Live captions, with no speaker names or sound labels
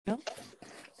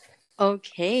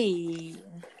Okay.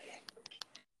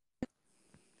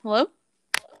 Hello?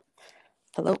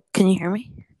 Hello? Can you hear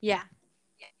me? Yeah.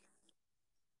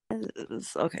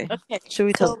 Okay. Okay. Should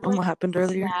we tell them what happened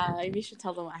earlier? Yeah, we should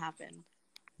tell them what happened.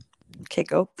 Okay,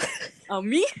 go. Oh,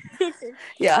 me? Okay.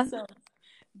 Yeah. So,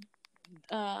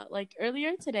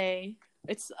 earlier today,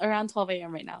 it's around 12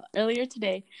 a.m. right now. Earlier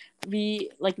today, we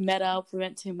met up. We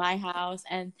went to my house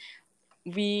and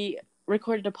we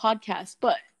recorded a podcast.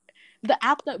 But the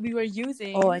app that we were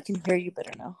using. Oh, I can hear you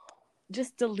better now.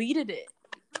 Just deleted it.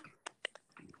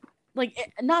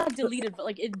 Not deleted,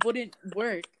 but it wouldn't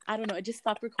work. I don't know. It just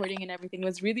stopped recording and everything. It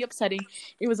was really upsetting.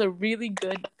 I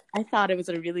thought it was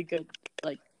a really good,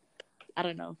 I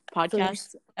don't know,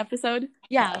 podcast episode.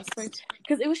 Yeah,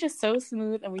 because it was just so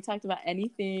smooth and we talked about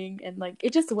anything and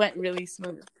it just went really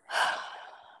smooth.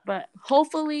 But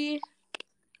hopefully,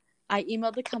 I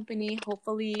emailed the company.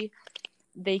 Hopefully,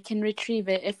 they can retrieve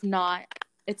it. If not,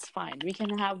 it's fine. We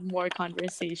can have more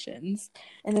conversations.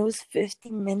 And it was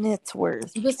 50 minutes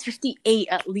worth. It was 58,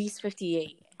 at least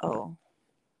 58. Oh.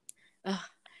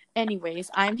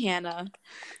 Anyways, I'm Hannah.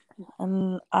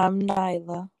 And I'm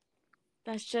Naila.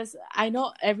 That's just, I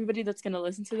know everybody that's going to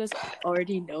listen to this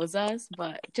already knows us,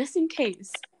 but just in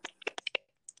case.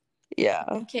 Yeah.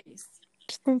 In case.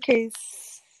 Just in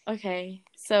case. Okay,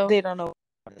 so. They don't know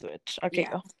which. Okay,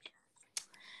 yeah. Go.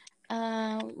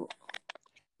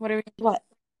 What are we? What?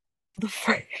 The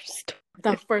first.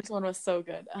 The first one was so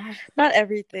good. Not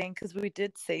everything, because we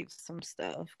did save some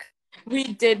stuff. We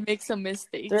did make some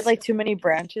mistakes. There are too many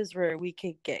branches where we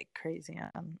could get crazy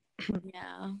on.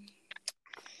 Yeah.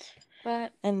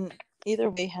 But. And either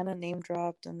way, Hannah name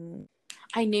dropped and.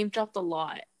 I name dropped a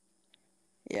lot.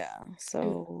 Yeah,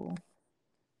 so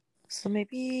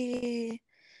maybe.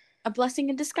 A blessing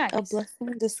in disguise. A blessing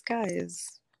in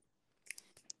disguise.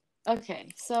 Okay,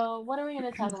 so what are we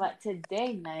going to talk about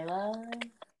today, Naila?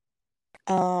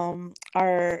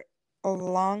 Our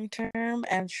long-term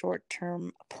and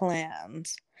short-term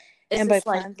plans. And by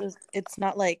plans, it's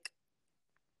not like,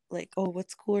 oh,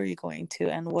 what school are you going to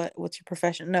and what's your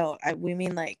profession? No, we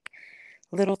mean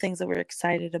little things that we're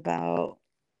excited about.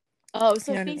 Oh,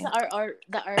 so things that are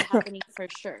happening for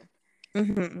sure.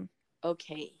 Mm-hmm.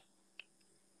 Okay.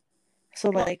 So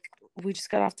we just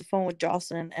got off the phone with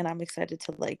Jocelyn and I'm excited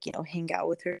to hang out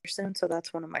with her soon. So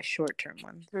that's one of my short-term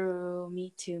ones. True.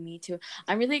 Me too.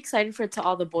 I'm really excited for To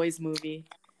All the Boys movie.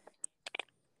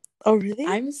 Oh, really?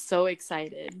 I'm so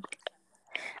excited.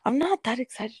 I'm not that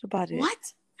excited about it.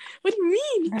 What? What do you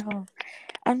mean? No.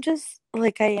 I'm just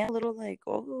I am a little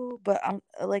oh, but I'm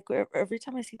every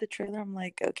time I see the trailer, I'm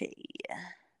like, okay.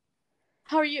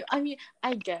 How are you? I mean,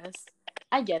 I guess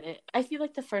I get it. I feel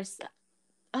like the first.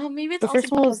 Oh, maybe it's the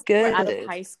first one was good. We're out of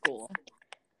high school.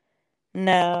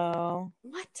 No.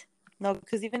 What? No,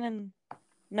 because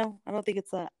no, I don't think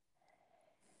it's that.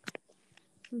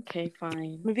 Okay,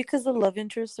 fine. Maybe because the love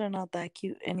interests are not that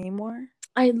cute anymore.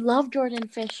 I love Jordan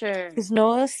Fisher. Because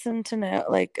Noah Centineo,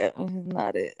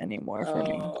 not it anymore for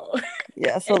me.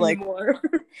 Yeah, so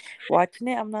watching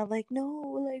it, I'm not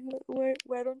no,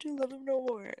 why don't you love him no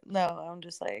more? No, I'm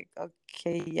just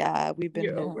okay, yeah, we've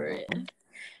been over it.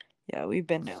 Yeah, we've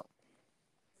been out.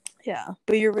 Yeah,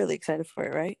 but you're really excited for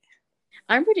it, right?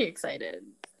 I'm pretty excited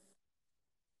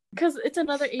because it's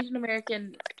another Asian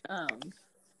American,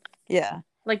 yeah,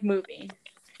 movie.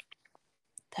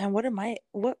 Damn,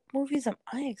 what movies am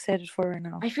I excited for right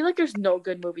now? I feel like there's no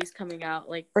good movies coming out,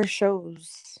 or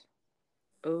shows.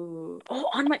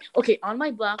 On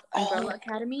my Black Umbrella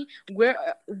Academy. When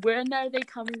are they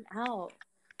coming out?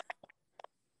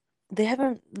 They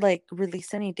haven't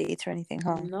released any dates or anything,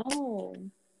 huh? No.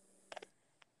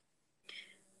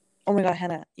 Oh my god,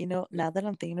 Hannah, now that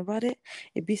I'm thinking about it,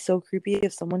 it'd be so creepy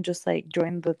if someone just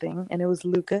joined the thing and it was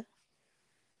Luca.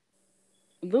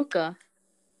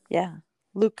 Yeah.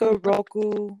 Luca,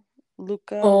 Roku,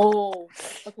 Luca. Oh.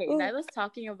 Okay, Naila's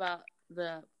talking about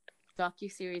the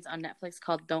docuseries on Netflix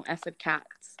called Don't F With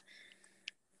Cats.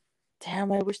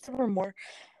 Damn, I wish there were more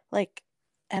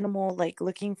animal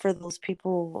looking for those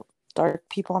people, dark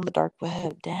people on the dark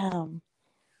web. Damn.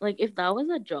 If that was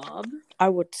a job, I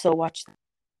would so watch that.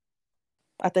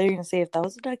 I thought you were gonna say if that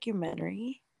was a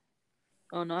documentary.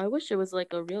 Oh no, I wish it was it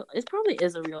probably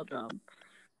is a real job.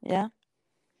 Yeah.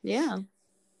 Yeah.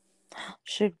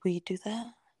 Should we do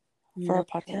that for our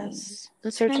podcast?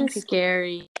 That's kind of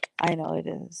scary. I know it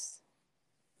is.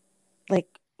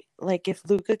 If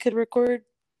Luca could record,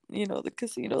 the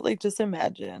casino, just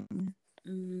imagine.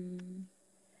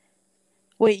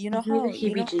 Wait, you know how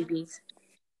heebie-jeebies.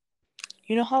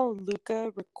 You know how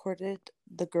Luca recorded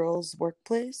the girl's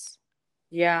workplace?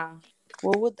 Yeah.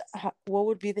 What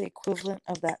would be the equivalent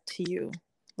of that to you?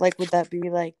 Like, would that be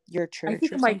like your I church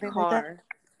think or my something like that? car.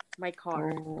 My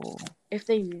car. Oh. If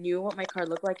they knew what my car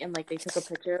looked like and like they took a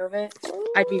picture of it,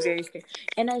 I'd be very scared.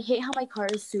 And I hate how my car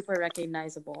is super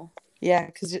recognizable. Yeah,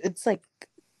 because it's like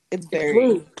it's very.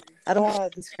 Blue. I don't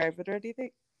want to describe it or anything.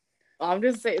 I'm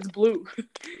just saying it's blue.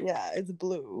 Yeah, it's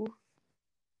blue.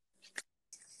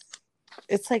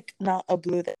 It's like not a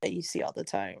blue that you see all the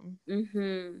time.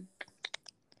 Mm-hmm.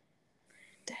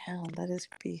 Damn, that is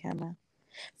creepy, Hannah.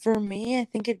 For me, I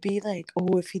think it'd be like,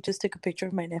 oh, if he just took a picture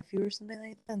of my nephew or something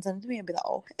like that and sent it to me, I'd be like,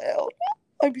 oh, hell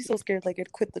no. I'd be so scared, like,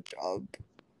 I'd quit the job.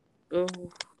 Oh.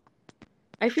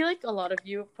 I feel like a lot of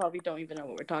you probably don't even know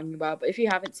what we're talking about, but if you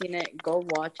haven't seen it, go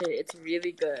watch it. It's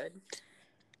really good.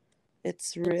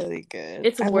 It's really good.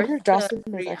 It's I worth wonder the Jocelyn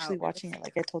is 3 actually hours. watching it,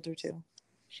 like I told her to.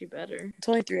 She better. It's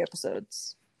only 3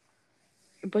 episodes.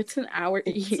 But it's an hour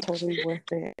It's each. totally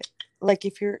worth it. Like,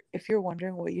 if you're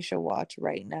wondering what you should watch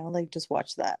right now, like, just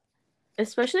watch that.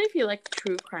 Especially if you like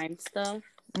true crime stuff.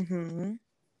 Mm-hmm.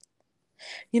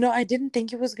 You know, I didn't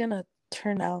think it was gonna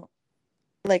turn out.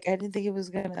 Like, I didn't think it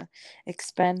was gonna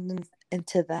expand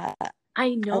into that.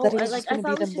 I know. I thought it was just I gonna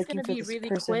thought be it was them just looking gonna for be this really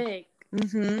person. quick.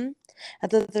 Mm-hmm. I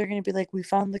thought they were gonna be like, we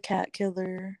found the cat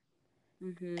killer,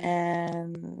 Mm-hmm.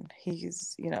 and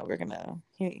he's,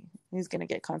 he's gonna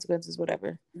get consequences,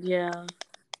 whatever. Yeah.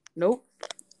 Nope.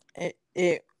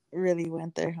 It really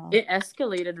went there, huh? It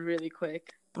escalated really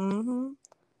quick. Mm-hmm.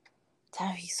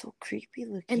 Damn, he's so creepy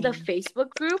looking. And the Facebook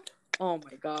group? Oh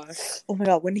my gosh. Oh my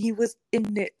god, when he was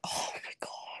in it, oh my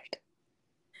god.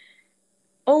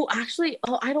 Oh, actually,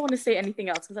 I don't want to say anything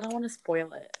else because I don't want to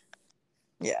spoil it.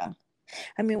 Yeah.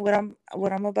 I mean, what I'm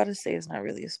about to say is not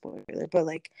really a spoiler, but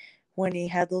like when he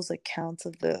had those accounts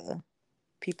of the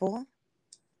people.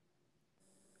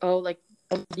 Oh, like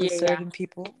of the certain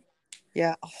people.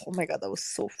 Yeah. Oh my god, that was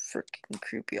so freaking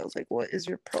creepy. I was like, what is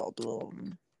your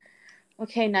problem?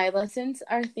 Okay, Naila, since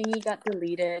our thingy got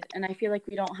deleted, and I feel like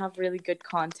we don't have really good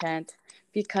content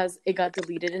because it got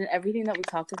deleted and everything that we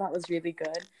talked about was really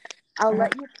good, I'll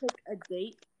let you pick a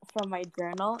date from my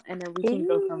journal and then we can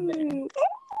go from there.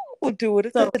 Well, dude, what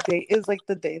if the date is like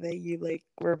the day that you like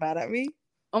were mad at me?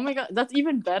 Oh my god, that's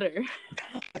even better.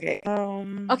 Okay.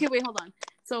 Okay, wait, hold on.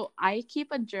 So I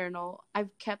keep a journal.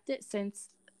 I've kept it since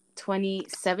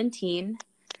 2017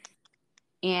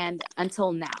 and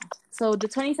until now. So the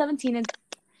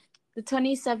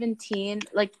 2017,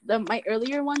 like my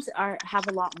earlier ones have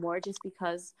a lot more just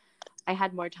because I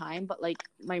had more time, but like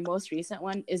my most recent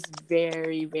one is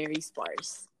very, very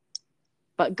sparse.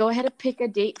 But go ahead and pick a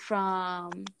date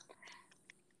from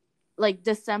like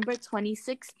December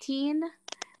 2016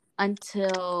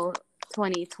 until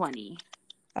 2020.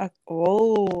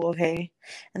 Okay.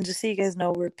 And just so you guys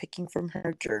know, we're picking from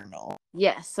her journal.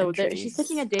 Yes, so she's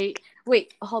picking a date.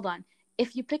 Wait, hold on.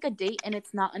 If you pick a date and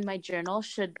it's not in my journal,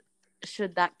 should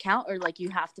that count, or like you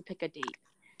have to pick a date?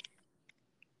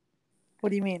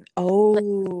 What do you mean?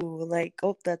 Oh,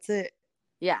 that's it.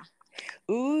 Yeah.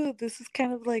 Ooh, this is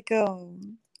kind of like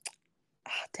damn,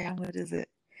 what is it?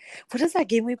 What is that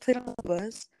game we played on the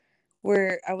bus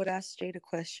where I would ask Jade a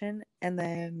question and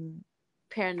then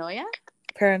Paranoia,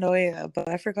 but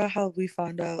I forgot how we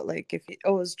found out like if it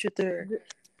was truth or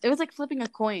it was like flipping a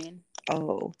coin.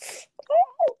 Oh,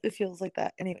 it feels like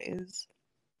that. Anyways.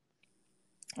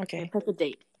 Okay. Pick a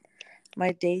date.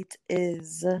 My date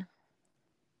is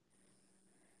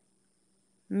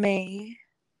May.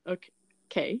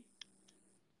 Okay.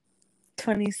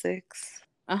 26.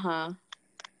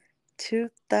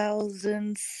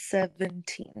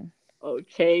 2017.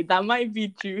 Okay, that might be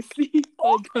juicy.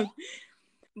 Hold on.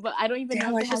 But I don't even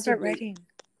know if I should start writing.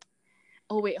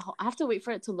 Oh wait, I have to wait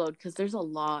for it to load because there's a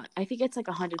lot. I think it's like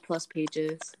 100+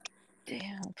 pages.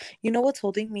 Damn. You know what's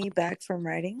holding me back from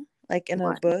writing? Like in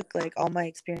a book, like all my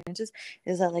experiences,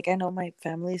 is that like I know my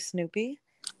family's Snoopy.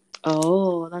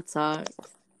 Oh, that sucks.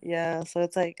 Yeah, so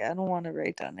it's like I don't want to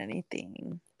write down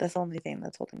anything. That's the only thing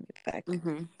that's holding me back.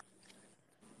 Mm-hmm.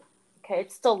 Okay,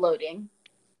 it's still loading.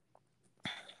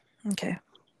 Okay.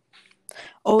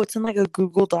 Oh, it's in like a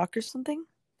Google Doc or something?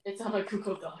 It's on a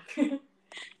Google Doc.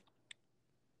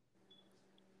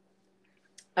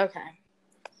 Okay.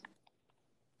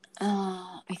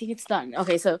 I think it's done.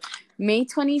 Okay, so May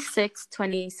 26,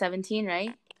 2017,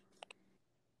 right?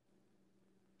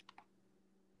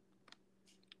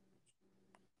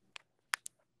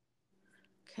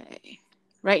 Okay.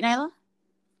 Right, Naila?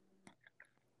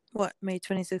 What, May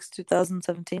 26,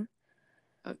 2017?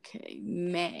 Okay,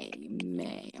 May.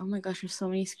 Oh my gosh, there's so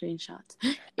many screenshots.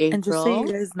 April. And just so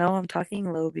you guys know, I'm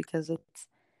talking low because it's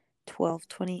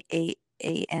 12:28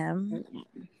 a.m.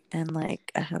 and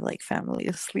like I have like family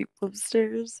asleep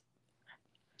upstairs.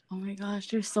 Oh my gosh,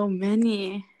 there's so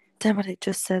many. Damn it, I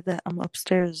just said that I'm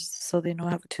upstairs so they know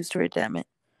I have a 2-story, damn it.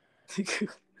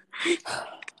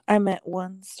 I'm at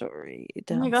 1 story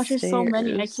downstairs. Oh my gosh, there's so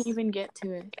many. I can't even get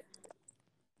to it.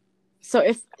 So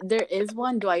if there is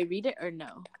one, do I read it or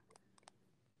no?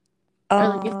 Or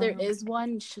like if there is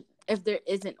one, if there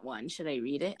isn't one, should I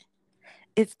read it?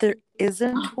 If there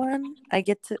isn't one, I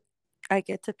get to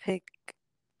pick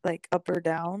like up or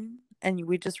down, and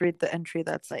we just read the entry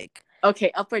that's like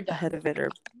okay, up or down ahead of it, or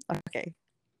okay.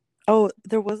 Oh,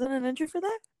 there wasn't an entry for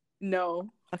that? No.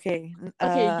 Okay.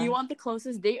 Okay, do you want the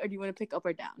closest date or do you want to pick up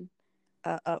or down?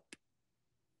 Up.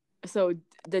 So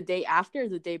the day after or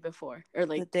the day before? Or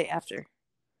like the day after.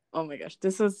 Oh my gosh,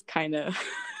 this was kind of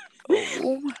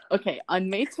Okay, on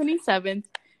May 27th,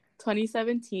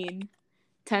 2017,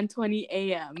 10:20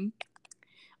 a.m.,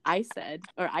 I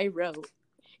wrote,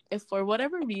 if for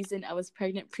whatever reason I was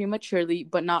pregnant prematurely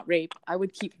but not raped, I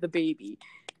would keep the baby.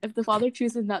 If the father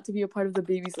chooses not to be a part of the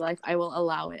baby's life, I will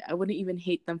allow it. I wouldn't even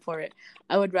hate them for it.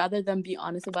 I would rather them be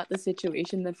honest about the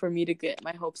situation than for me to get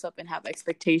my hopes up and have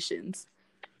expectations.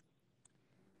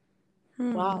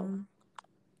 Wow.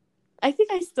 I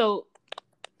think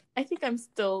I'm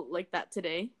still like that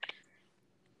today.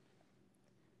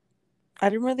 I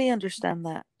didn't really understand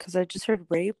that because I just heard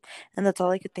rape and that's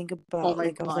all I could think about. Oh my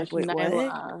gosh, I was like, wait,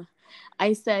 Naila. What?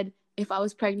 I said if I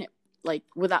was pregnant, like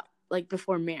without, like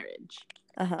before marriage.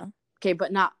 Okay,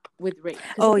 but not with rape.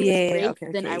 Oh yeah, rape,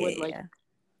 okay. Then I would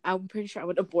I'm pretty sure I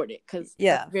would abort it because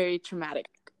that's very traumatic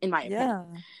in my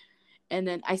opinion. And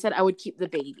then I said I would keep the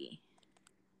baby.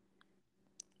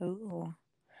 Oh.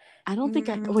 I don't think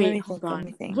hold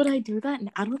on. Would I do that?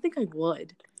 I don't think I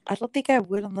would. I don't think I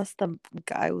would unless the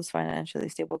guy was financially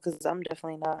stable, because I'm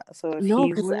definitely not. So if no,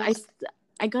 because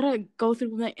I gotta go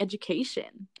through my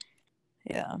education.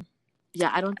 Yeah. Yeah,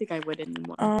 I don't think I would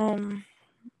anymore.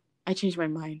 I changed my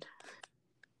mind.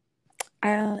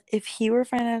 If he were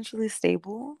financially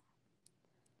stable,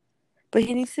 but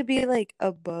he needs to be like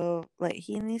above, like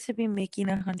he needs to be making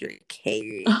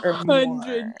 100K or more.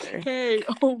 100K.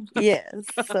 Oh my yes,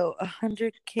 God. So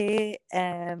 100K,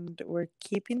 and we're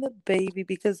keeping the baby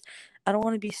because I don't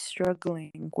want to be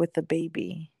struggling with the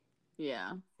baby.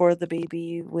 Yeah. Or the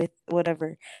baby with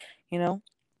whatever, you know.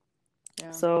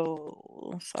 Yeah.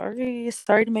 So sorry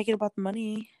to make it about the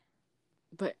money.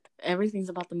 But everything's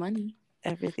about the money.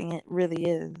 Everything, it really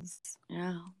is.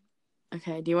 Yeah.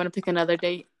 Okay. Do you want to pick another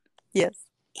date? Yes.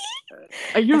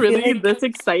 Are you really this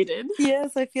excited?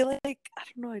 Yes, I feel like, I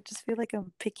don't know, I just feel like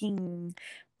I'm picking,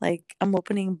 like I'm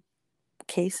opening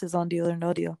cases on Deal or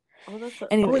No Deal. Oh, that's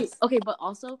Anyways. Okay, but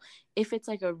also if it's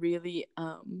like a really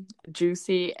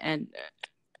juicy and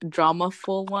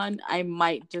drama-full one, I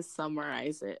might just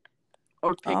summarize it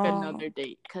or pick another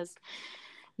date, because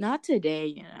not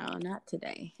today, not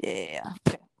today. Yeah.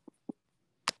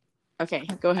 Okay,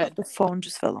 go ahead. The phone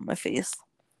just fell on my face.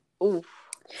 Oof.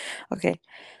 Okay.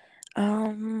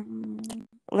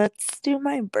 Let's do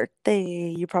my birthday.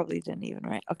 You probably didn't even,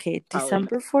 right? Okay,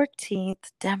 December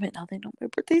 14th. Damn it, now they know my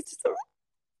birthday's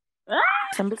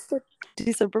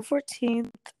December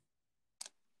 14th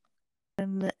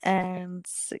and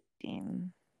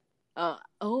 16.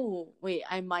 Oh, wait,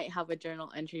 I might have a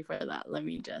journal entry for that. Let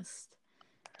me just...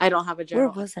 I don't have a journal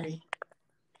Where was entry.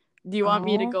 Do you want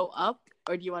me to go up,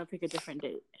 or do you want to pick a different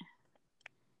date?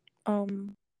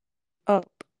 Up.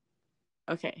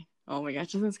 Okay. Oh my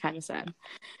gosh, this is kind of sad.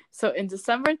 So in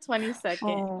December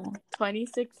 22nd,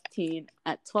 2016,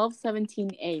 at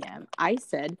 12:17 a.m., I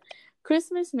said,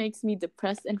 Christmas makes me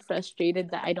depressed and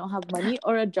frustrated that I don't have money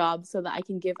or a job so that I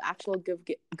can give actual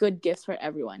good gifts for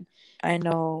everyone. I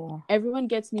know. Everyone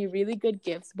gets me really good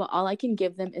gifts, but all I can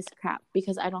give them is crap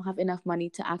because I don't have enough money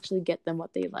to actually get them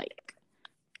what they like.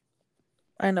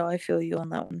 I know, I feel you on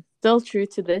that one. Still true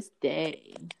to this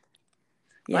day.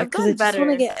 Yeah, because I just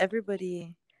want to get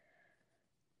everybody...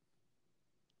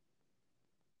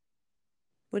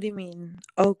 What do you mean?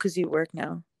 Oh, because you work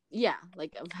now. Yeah,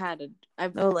 like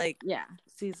yeah,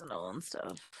 seasonal and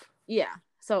stuff. Yeah,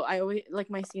 so I always like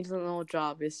my seasonal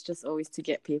job is just always to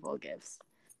get people gifts.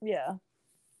 Yeah.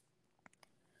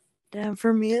 Damn,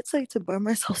 for me it's like to buy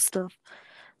myself stuff.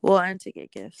 Well, and to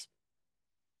get gifts.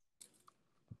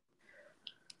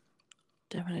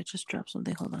 Damn it, I just dropped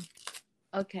something. Hold on.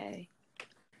 Okay.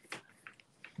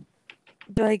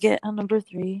 Do I get a number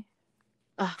 3?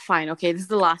 Fine. Okay, this is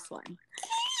the last one.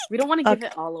 We don't want to give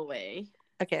it all away.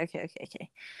 Okay.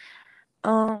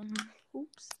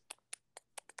 Oops.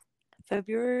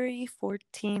 February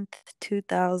 14th,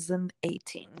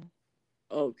 2018.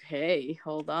 Okay,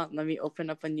 hold on. Let me open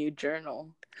up a new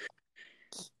journal.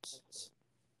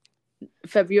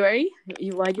 February?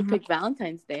 Why'd you pick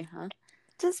Valentine's Day, huh?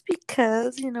 Just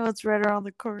because, it's right around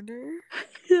the corner.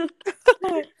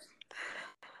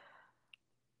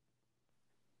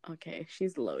 Okay,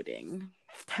 she's loading.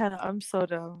 Hannah, I'm so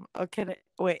dumb. Okay,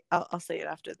 wait, I'll say it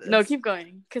after this. No, keep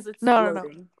going, because it's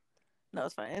loading. No,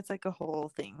 it's fine. It's like a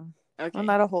whole thing. Okay. Well,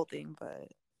 not a whole thing, but...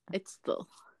 It's still...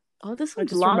 Oh, this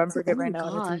one's I just remembered it right now,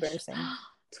 and it's embarrassing.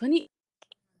 20...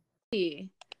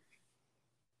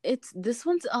 This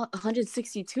one's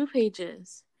 162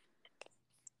 pages.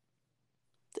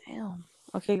 Damn.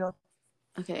 Okay, go.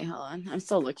 Okay, hold on. I'm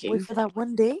still looking. Wait, for that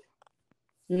one day?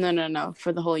 No.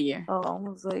 For the whole year. Oh, I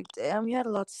was like, damn, you had a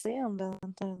lot to say on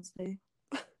Valentine's Day.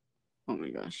 Oh my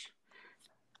gosh.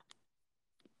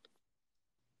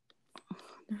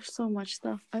 There's so much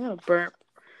stuff. I gotta burp.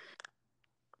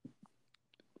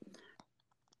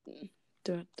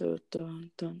 Dun, dun,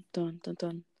 dun, dun, dun, dun,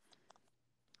 dun.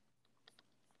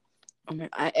 Oh my!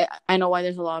 I know why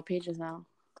there's a lot of pages now.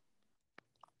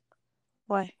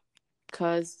 Why?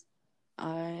 Because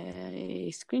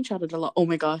I screenshotted a lot. Oh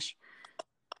my gosh!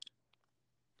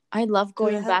 I love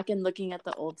going back and looking at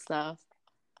the old stuff.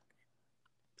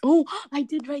 Oh, I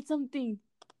did write something.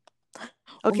 Okay,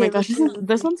 oh my gosh,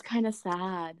 this one's kind of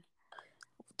sad.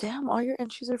 Damn, all your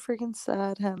entries are freaking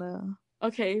sad, Hannah.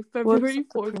 Okay, February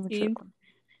 14th,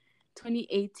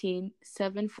 2018,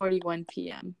 7:41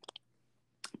 p.m.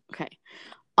 Okay.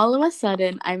 All of a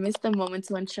sudden, I missed the moments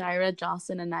when Shira,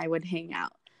 Jocelyn, and I would hang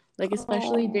out. Like,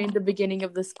 especially during the beginning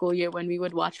of the school year when we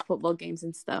would watch football games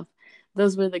and stuff.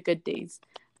 Those were the good days.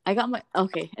 I got my...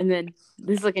 Okay, and then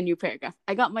this is like a new paragraph.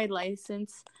 I got my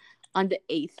license on the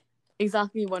 8th,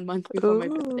 exactly 1 month before my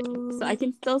birthday. So I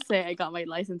can still say I got my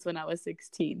license when I was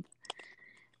 16.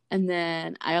 And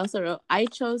then I also wrote, I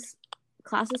chose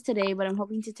classes today, but I'm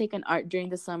hoping to take an art during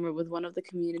the summer with one of the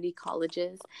community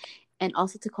colleges and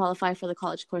also to qualify for the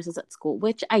college courses at school,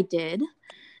 which I did.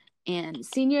 And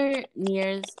senior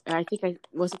years, or I think I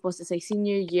was supposed to say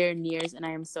senior year nears, and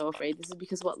I am so afraid. This is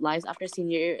because what lies after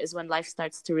senior year is when life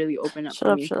starts to really open up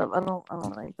for me. Shut up. I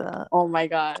don't like that. Oh my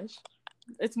gosh.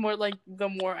 It's more like the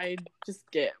more I just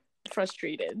get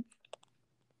frustrated.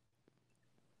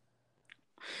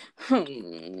 I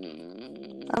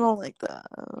don't like that.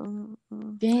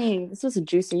 Dang, this was a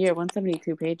juicy year,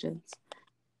 172 pages.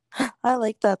 I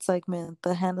like that segment,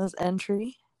 the Hannah's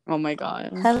entry. Oh my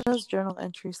god. Hannah's journal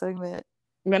entry segment.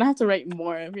 I'm gonna have to write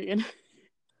more if you're gonna...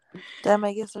 Damn,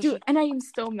 I guess I Dude, should... and I am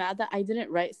so mad that I didn't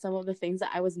write some of the things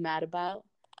that I was mad about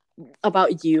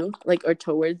you, like, or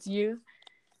towards you.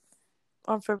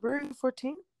 On February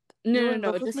 14th?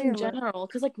 No, just in general.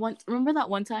 Because, like, remember that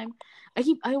one time? I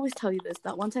always tell you this.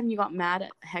 That one time you got mad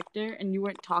at Hector and you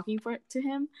weren't talking to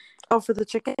him. Oh, for the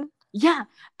chicken? Yeah,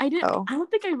 I didn't. Oh. I don't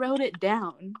think I wrote it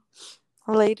down.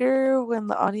 Later, when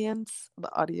the audience,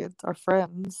 our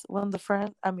friends, when my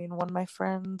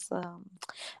friends,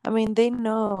 they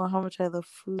know how much I love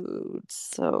food,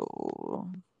 so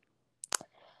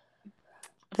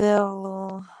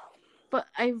they'll... But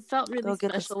I felt really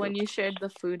special when you shared the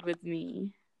food with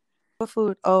me. What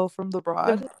food? Oh, from the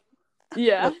Broad?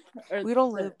 Yeah. We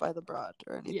don't live by the Broad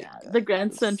or anything. Yeah, guys. The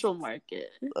Grand Central Market.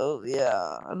 Oh,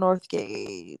 yeah.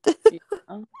 Northgate. Yeah.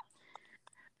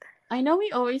 I know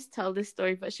we always tell this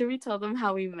story, but should we tell them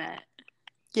how we met?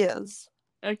 Yes.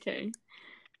 Okay.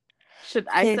 Should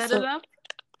I set it up?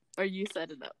 Or you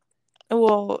set it up?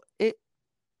 Well,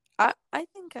 I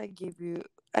think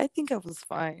I think I was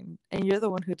fine. And you're the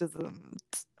one who doesn't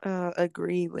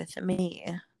agree with me.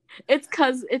 It's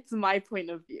because it's my point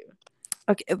of view.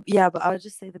 Okay, yeah, but I would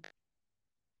just say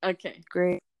Okay.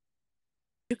 Great.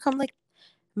 You come, like,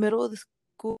 middle of the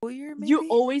school year, maybe? You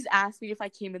always ask me if I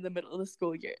came in the middle of the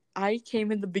school year. I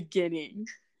came in the beginning.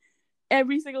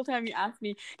 Every single time you ask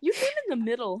me, you came in the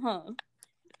middle, huh?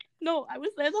 No, I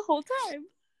was there the whole time.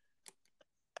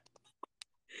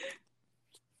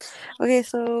 Okay,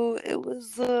 so it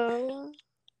was a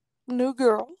new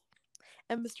girl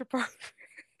and Mr. Parker.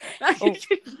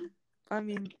 I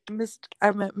meant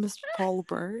Mr.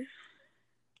 Palmer.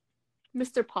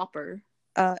 Mr. Popper.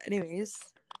 Anyways,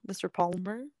 Mr.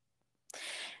 Palmer.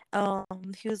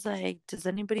 He was like, "Does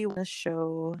anybody want to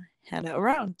show Hannah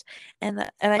around?"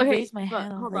 And I raised my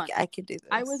hand. I was like, "I could do this."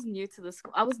 I was new to the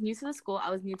school. I was new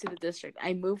to the district.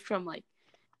 I moved from like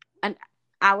an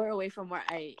hour away from where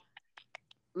I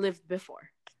lived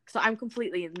before, so I'm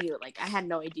completely new. Like, I had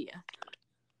no idea.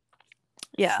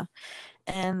 Yeah,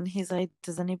 and he's like,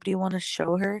 "Does anybody want to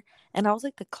show her?" And I was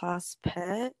like, the class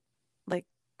pet, like.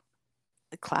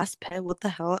 The class pet? What the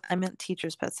hell? I meant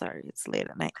teacher's pet. Sorry, it's late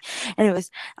at night.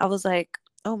 Anyways, I was like,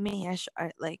 oh me,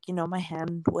 my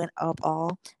hand went up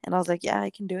all, and I was like, yeah, I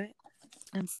can do it.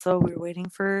 And so we were waiting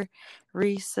for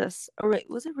recess. Oh wait,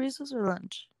 was it recess or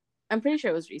lunch? I'm pretty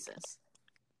sure it was recess.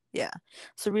 Yeah.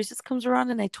 So recess comes around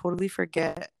and I totally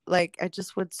forget. Like, I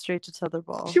just went straight to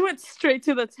tetherball. She went straight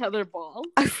to the tetherball.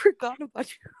 I forgot about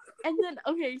you. And then,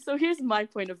 okay, so here's my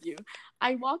point of view.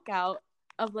 I walk out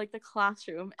of like the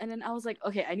classroom, and then I was like,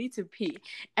 okay, I need to pee.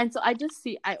 And so I just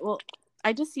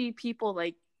see people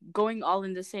like going all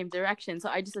in the same direction. So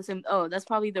I just assumed, oh, that's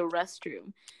probably the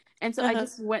restroom. And so I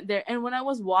just went there. And when I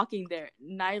was walking there,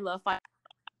 Naila,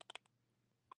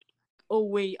 oh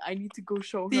wait, I need to go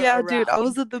show her around. Dude, I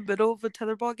was in the middle of a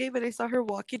tetherball game and I saw her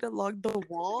walking along the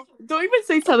wall. Don't even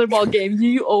say tetherball game.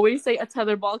 You always say a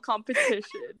tetherball competition.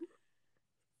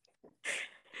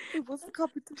 It was a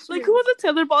competition. Like, who was a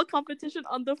tetherball competition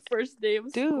on the first day of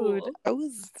school? Dude, I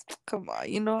was, come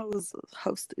on, I was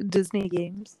hosting Disney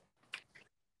games.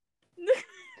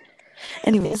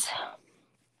 Anyways,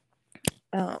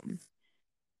 in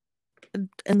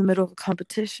the middle of a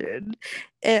competition,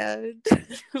 and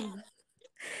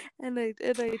and I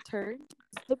turned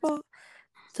the ball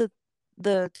to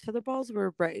the tetherballs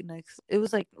were right next. It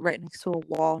was like right next to a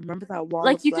wall. Remember that wall?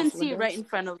 Like you can see right in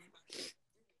front of.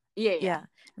 Yeah.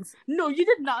 No, you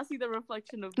did not see the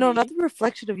reflection of me. No, not the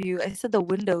reflection of you. I said the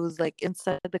windows, like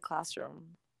inside the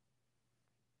classroom.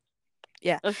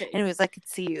 Yeah. Okay. Anyways, I could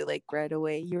see you like right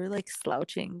away. You were like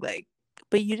slouching, like,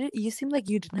 but you seemed like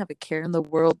you didn't have a care in the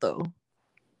world though.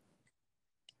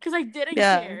 Because I didn't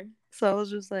care. So I was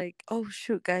just like, oh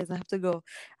shoot, guys, I have to go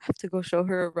show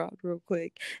her around real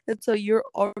quick. And so you're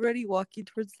already walking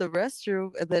towards the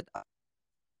restroom, and then I'm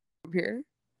here.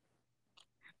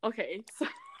 Okay, so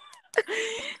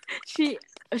she's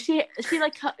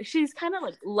kind of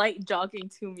like light jogging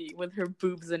to me with her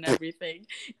boobs and everything.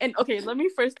 And okay, let me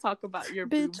first talk about your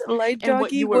boobs. Light jogging.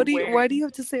 What you were wearing. Why do you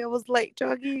have to say I was light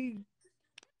jogging?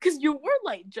 Because you were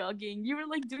light jogging. You were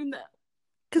like doing that.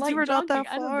 Because you were not that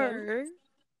far.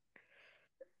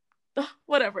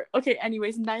 Whatever. Okay.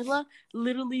 Anyways, Naila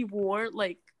literally wore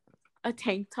like a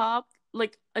tank top,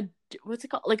 like a what's it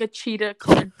called, like a cheetah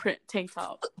colored print tank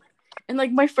top. And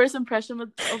like my first impression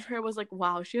of her was like,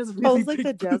 wow, she has really I was like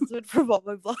the Jasmine from All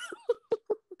My Vlog.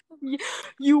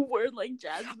 You were like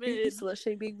Jasmine. Are you slut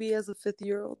shaming me as a fifth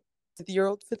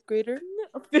grader?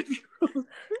 A 5-year-old.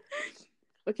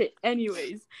 Okay,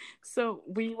 anyways. So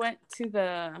we went to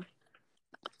the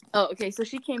so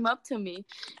she came up to me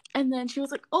and then she was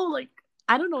like, oh, like,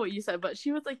 I don't know what you said, but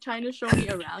she was like trying to show me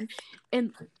around,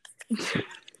 and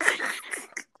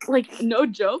like, no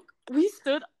joke, we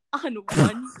stood on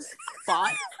one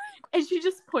spot and she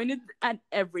just pointed at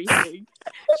everything.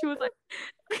 She was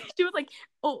like,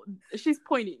 oh, she's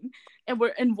pointing and we're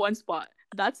in one spot.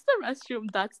 That's the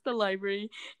restroom, that's the library,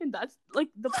 and that's like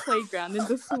the playground and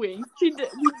the swing. We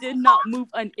did not move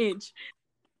an inch.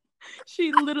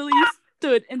 She literally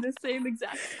stood in the same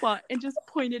exact spot and just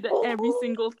pointed at every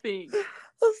single thing.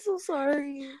 I'm so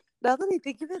sorry. Now that I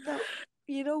think of it, though,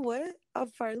 you know what? I'm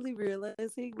finally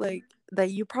realizing like that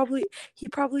he probably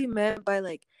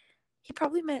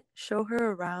meant show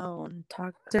her around,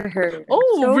 talk to her.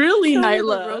 Oh, really, show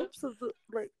Naila? The ropes of the,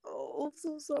 like, oh, I'm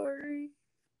so sorry.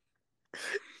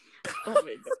 Oh my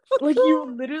god! Like, you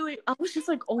literally, I was just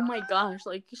like, oh my gosh!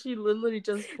 Like, she literally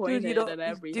just pointed at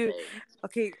everything. Dude,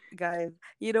 okay, guys,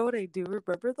 you know what I do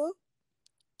remember though?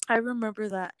 I remember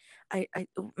that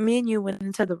me and you went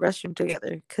into the restroom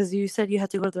together because you said you had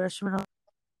to go to the restroom,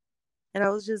 and I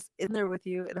was just in there with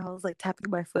you, and I was like tapping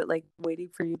my foot, like waiting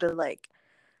for you to like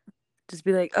just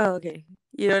be like, oh, okay,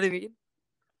 you know what I mean?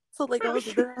 So like I was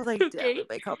there, I was like, damn it,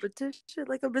 my competition,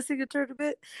 like I'm missing a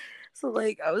tournament. So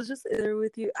like I was just in there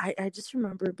with you. I just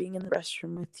remember being in the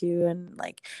restroom with you and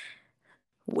like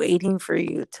waiting for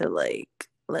you to like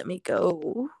let me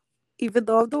go, even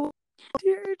though I'm the one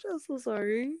here. I'm so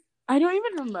sorry. I don't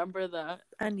even remember that.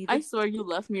 I swear you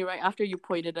left me right after you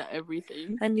pointed at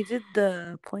everything. I needed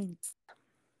the points.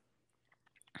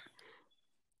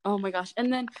 Oh my gosh.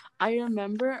 And then I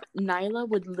remember Naila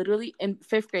would literally, in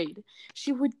 5th grade,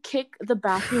 she would kick the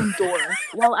bathroom door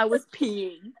while I was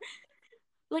peeing.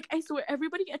 Like, I swear,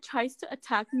 everybody tries to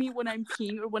attack me when I'm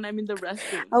peeing or when I'm in the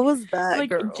restroom. I was that like,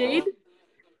 girl.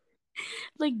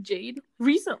 Jade,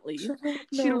 recently,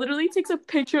 she literally takes a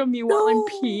picture of me while I'm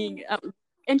peeing.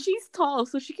 And she's tall,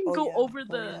 so she can go over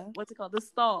what's it called? The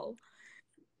stall.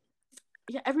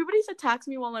 Yeah, everybody attacks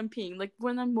me while I'm peeing, like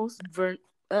when I'm most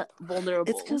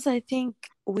vulnerable. It's because I think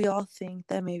we all think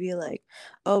that maybe like,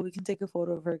 oh, we can take a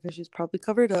photo of her because she's probably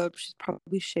covered up, she's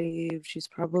probably shaved, she's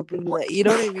probably like, you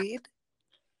know what I mean?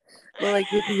 But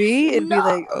like with me, it'd be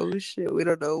like, oh shit, we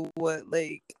don't know what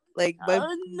like my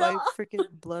freaking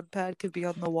blood pad could be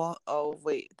on the wall. Oh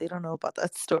wait, they don't know about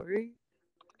that story.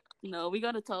 No, we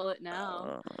gotta tell it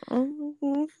now.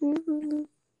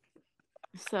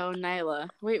 So Nyla,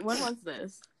 wait, when was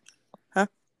this? Huh?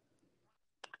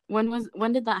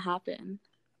 When did that happen?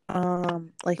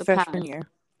 Like The freshman pad. year.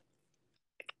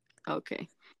 Okay.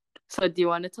 So do you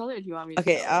want to tell her, or do you want me to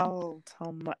Okay, tell her? I'll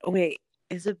tell my. Wait,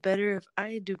 is it better if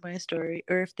I do my story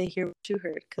or if they hear what you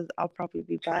heard? Because I'll probably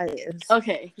be biased.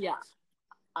 Okay, yeah.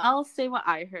 I'll say what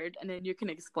I heard, and then you can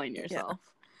explain yourself.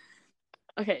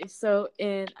 Yeah. Okay, so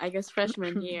in, I guess,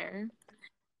 freshman year,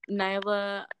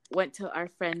 Nyla went to our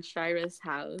friend Shira's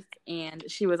house, and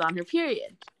she was on her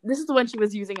period. This is when she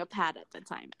was using a pad at the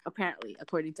time, apparently,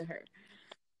 according to her.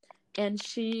 And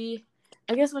she,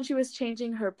 I guess when she was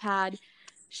changing her pad,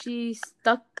 she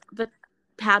stuck the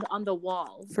pad on the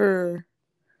wall. For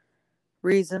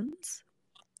reasons?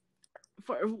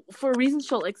 For reasons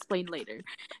she'll explain later.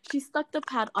 She stuck the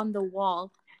pad on the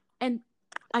wall, and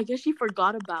I guess she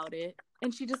forgot about it,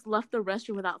 and she just left the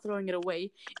restroom without throwing it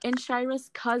away. And Shira's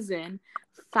cousin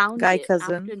found it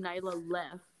after Nyla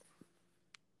left.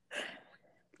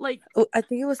 Like, oh, I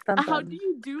think it was Tantan. How do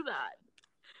you do that?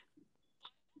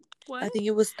 What? I think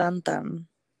it was Tantan.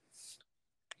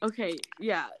 Okay,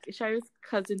 yeah, Shira's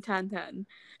cousin Tantan.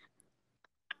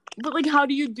 But like, how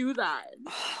do you do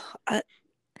that?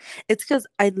 It's because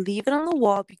I leave it on the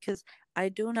wall because I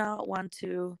do not want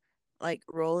to like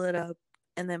roll it up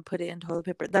and then put it in toilet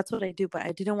paper. That's what I do, but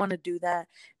I didn't want to do that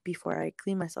before I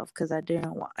clean myself because I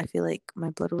feel like my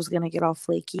blood was gonna get all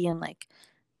flaky and like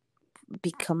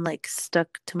become like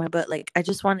stuck to my butt. Like I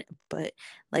just wanted butt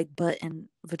and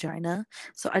vagina.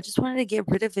 So I just wanted to get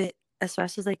rid of it as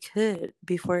fast as I could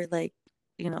before it like,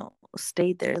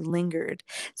 stayed there, lingered.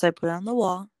 So I put it on the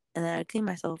wall and then I cleaned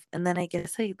myself. And then I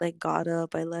guess I like got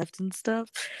up, I left and stuff.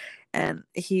 And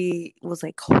he was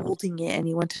like holding it and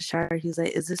he went to Shire. He was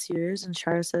like, "Is this yours?" And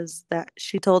Shire says that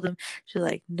she told him, she's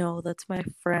like, "No, that's my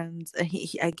friend's." And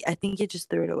I think he just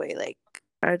threw it away. Like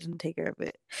I didn't take care of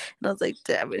it. And I was like,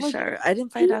 "Damn it, Shire." I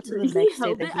didn't find out till the next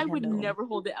day that he I had would known. never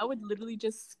hold it. I would literally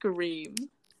just scream.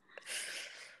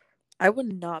 I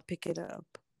would not pick it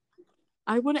up.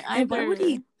 I wouldn't either. And why would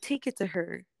he take it to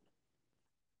her?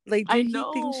 Like, did he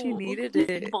think she needed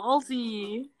it?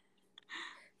 Ballsy.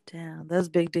 Damn, that's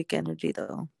big dick energy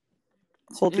though.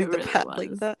 Holding the pad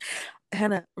like that.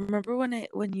 Hannah, remember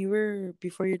when you were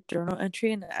before your journal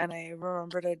entry and I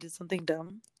remembered I did something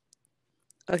dumb?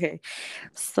 Okay.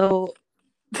 So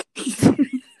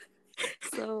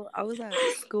I was at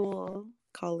school,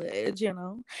 college, I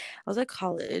was at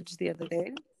college the other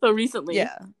day. So recently?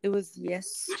 Yeah. It was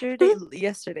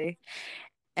yesterday.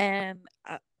 And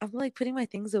I'm like putting my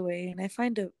things away and I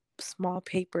find a small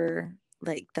paper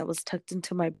like that was tucked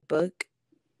into my book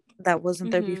that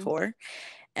wasn't there before.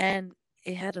 And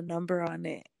it had a number on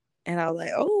it. And I was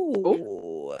like,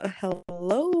 oh,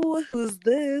 hello, who's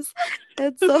this?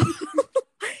 And so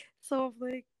I'm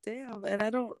like, damn. And I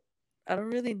don't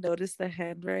really notice the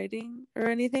handwriting or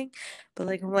anything. But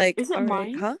like I'm like, is it all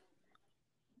right, mine? huh?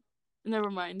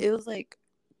 Never mind. It was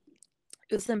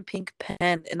in pink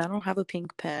pen, and I don't have a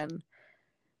pink pen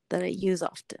that I use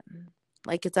often.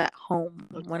 Like it's at home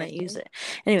when I use it.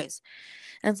 Anyways,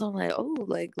 and so I'm like, oh,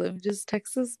 like let me just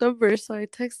text this number. So I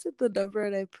texted the number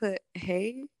and I put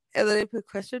hey, and then I put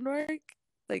question mark,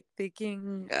 like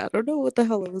thinking I don't know what the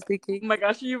hell I was thinking. Oh my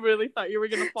gosh, you really thought you were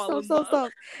gonna fall in love?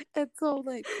 Stop. And so I'm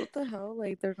like, what the hell?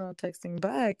 Like they're not texting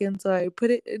back. And so I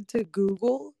put it into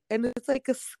Google, and it's like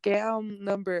a scam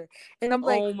number. And I'm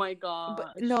like, oh my gosh.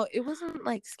 But no, it wasn't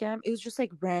like scam. It was just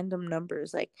like random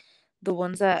numbers, like the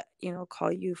ones that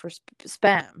call you for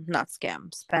spam, not scam,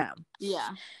 spam. Yeah.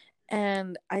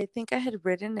 And I think I had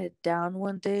written it down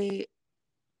one day.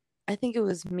 I think it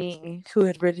was me who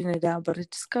had written it down, but I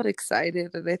just got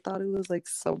excited and I thought it was like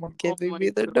someone giving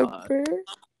me the number.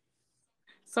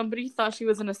 Somebody thought she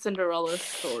was in a Cinderella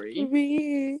story.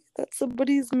 Me. That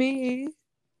somebody's me.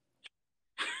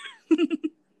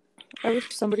 I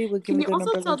wish somebody would give me the number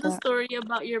like that. Can you also tell the story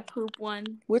about your poop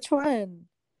one? Which one?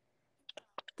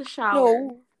 The shower.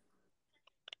 No.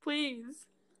 Please.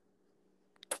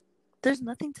 There's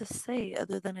nothing to say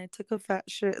other than I took a fat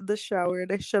shit in the shower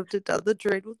and I shoved it down the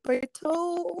drain with my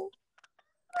toe.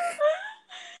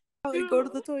 I go to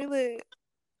the toilet.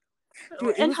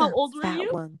 Dude, and how old were you?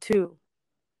 Fat one too.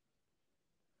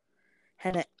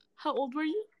 Hannah. How old were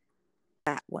you?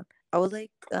 That one. I was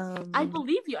like, I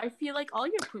believe you. I feel like all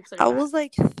your poops are I was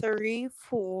like 3,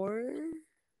 4.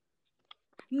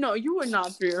 No, you were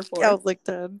not 3 or 4. I was like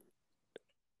 10.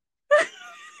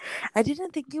 I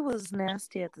didn't think it was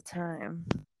nasty at the time.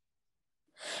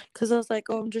 Because I was like,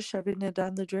 oh, I'm just shoving it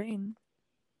down the drain.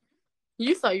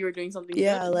 You thought you were doing something good.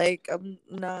 Yeah, like, I'm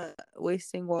not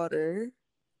wasting water.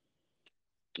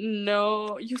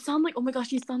 No, you sound like, oh my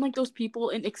gosh, you sound like those people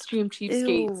in Extreme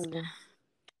Cheapskates. Ew.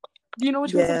 Do you know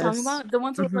which ones I'm talking about? The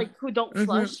ones Mm-hmm. who don't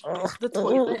flush the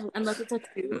toilet unless it's a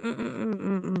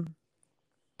tube.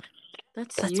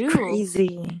 That's you.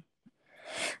 Crazy.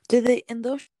 Do they in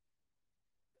those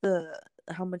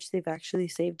how much they've actually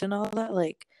saved and all that?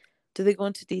 Like, do they go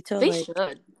into detail? They like,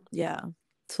 should. Yeah,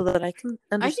 so that I can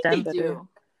I think they understand better.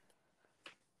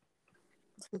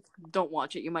 Do. Don't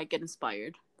watch it. You might get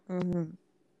inspired. Mm-hmm.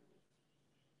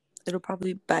 It'll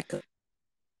probably back up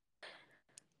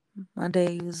my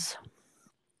days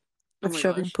of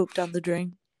shoving poop down the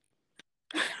drain.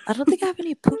 I don't think I have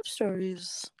any poop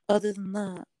stories other than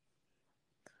that.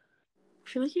 I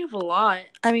feel like you have a lot.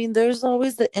 I mean, there's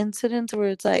always the incident where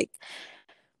it's like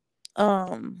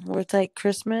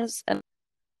Christmas and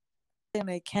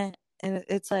I can't, and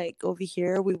it's like over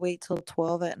here we wait till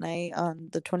 12 at night on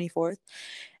the 24th,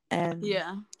 and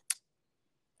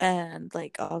and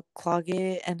like I'll clog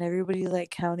it and everybody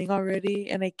like counting already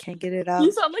and I can't get it out.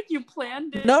 You sound like you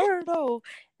planned it. No.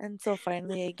 And so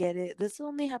finally I get it. This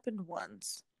only happened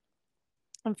once.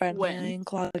 And finally I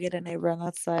unclog it and I run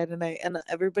outside and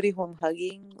everybody who I'm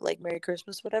hugging, like Merry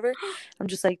Christmas, whatever, I'm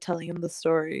just like telling them the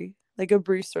story. Like a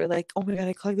brief story, like, oh my god,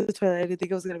 I clogged the toilet. I didn't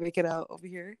think I was gonna make it out over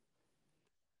here.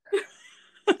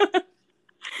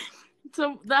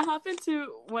 So that happened to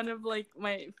one of like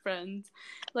my friends.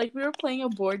 Like we were playing a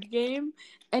board game,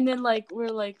 and then like we're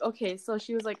like, okay, so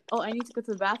she was like, oh, I need to go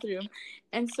to the bathroom,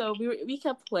 and so we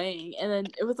kept playing, and then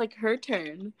it was like her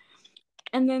turn,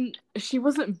 and then she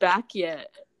wasn't back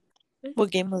yet. What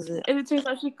game was it? And it turns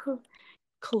out she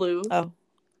Clue. Oh.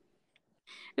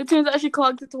 It turns out she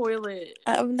clogged the toilet.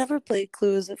 I've never played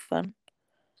Clue. Is it fun?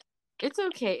 It's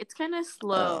okay. It's kind of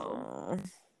slow.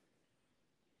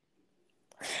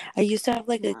 I used to have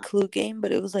like a Clue game,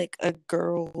 but it was like a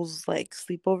girls like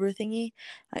sleepover thingy.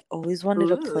 I always wanted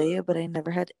to play it, but I never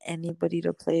had anybody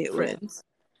to play it with.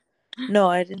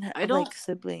 No, I didn't have like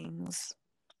siblings.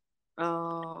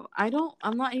 Oh,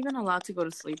 I'm not even allowed to go to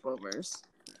sleepovers.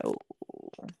 Oh.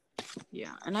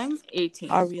 Yeah, and I'm 18.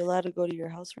 Are we allowed to go to your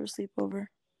house for a sleepover?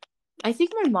 I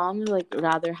think my mom would like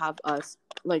rather have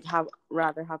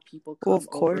people come. Well, of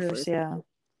course, yeah.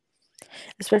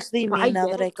 Especially me now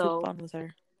that I coupon with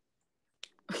her.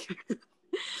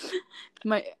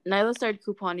 Naila started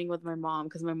couponing with my mom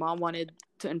because my mom wanted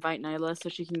to invite Naila so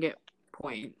she can get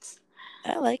points.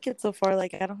 I like it so far.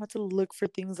 Like I don't have to look for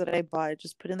things that I buy.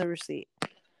 Just put in the receipt.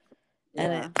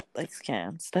 And it like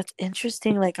scans. That's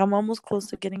interesting. Like I'm almost close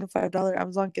to getting a $5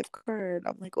 Amazon gift card.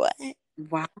 I'm like, what?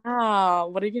 Wow.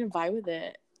 What are you gonna buy with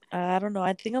it? I don't know.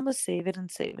 I think I'm gonna save it and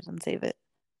save it and save it.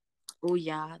 Oh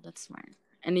yeah, that's smart.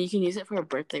 And you can use it for a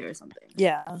birthday or something.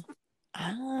 Yeah.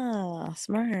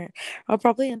 Smart. I'll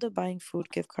probably end up buying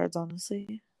food gift cards,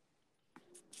 honestly.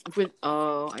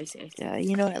 I see. Yeah,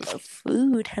 you know I love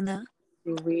food, Hannah.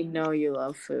 We know you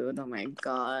love food. Oh my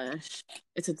gosh.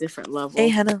 It's a different level. Hey,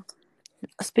 Hannah.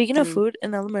 Speaking of food,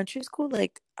 in elementary school,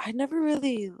 like, I never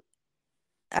really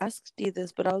asked you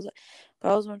this, but I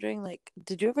was wondering, like,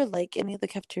 did you ever like any of the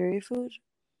cafeteria food?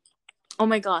 Oh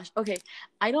my gosh. Okay.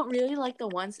 I don't really like the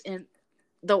ones in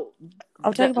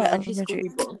I'm talking about elementary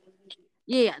school.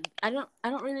 Yeah. I don't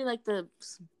really like the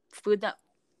food that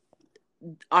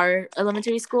our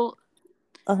elementary school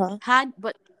had,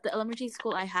 but the elementary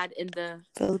school I had in the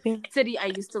Philippines city I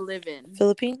used to live in.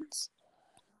 Philippines?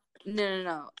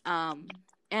 No.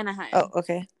 Anaheim. Oh,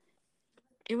 okay.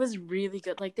 It was really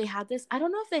good. Like they had this. I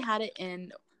don't know if they had it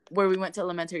in where we went to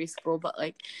elementary school, but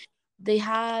like they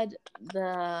had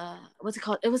what's it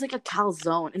called? It was like a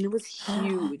calzone, and it was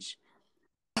huge.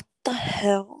 What the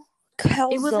hell?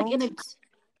 Calzones? It was like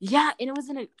and it was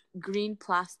in a green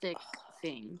plastic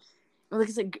thing. Like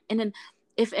it's like, and then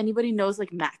if anybody knows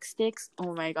like Mac sticks,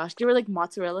 oh my gosh, they were like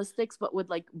mozzarella sticks, but with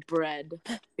like bread.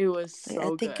 It was so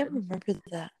good. I think I remember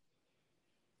that.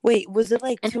 Wait, was it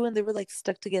like two and they were like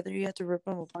stuck together? You had to rip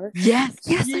them apart? Yes,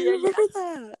 I remember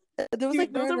that. There was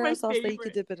like marinara sauce that you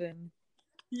could dip it in.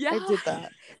 Yeah, I did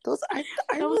that. Those I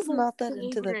was not that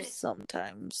into them.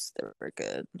 Sometimes they were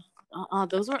good.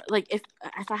 Those were like if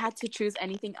I had to choose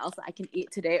anything else that I can eat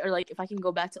today, or like if I can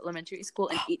go back to elementary school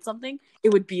and eat something,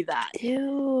 it would be that.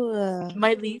 Ew.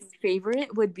 My least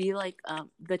favorite would be like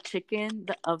the chicken,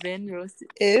 the oven roasted.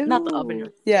 Ew. Not the oven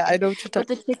roasted. Yeah, I know what you're talking.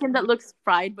 But the chicken that looks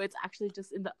fried, but it's actually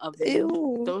just in the oven.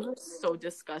 Ew. Those are so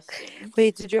disgusting.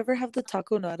 Wait, did you ever have the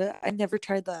taco nada? I never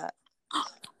tried that.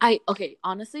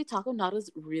 Honestly, taco nada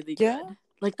is really good. Yeah?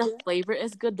 Like the flavor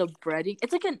is good. The breading,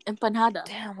 it's like an empanada.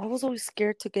 Damn, I was always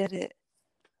scared to get it.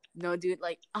 No, dude,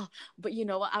 like, but you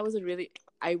know what? I was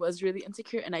really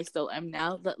insecure, and I still am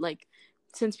now. That like,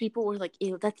 since people were like,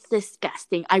 "Ew, that's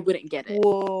disgusting," I wouldn't get it.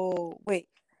 Whoa, wait.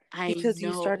 Because know.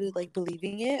 you started like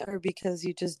believing it, or because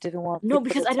you just didn't want No, people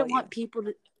because to I tell didn't you? want people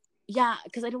to. Yeah,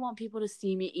 because I didn't want people to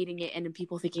see me eating it and then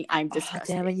people thinking I'm Oh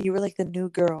disgusting. damn it! You were like the new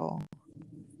girl.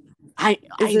 I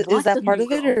Is that the part new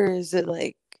of it, girl. or is it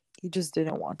like you just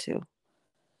didn't want to?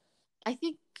 I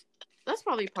think that's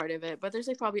probably part of it, but there's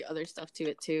like probably other stuff to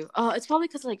it too. It's probably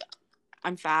because like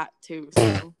I'm fat too,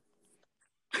 so.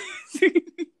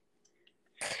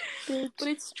 But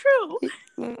it's true.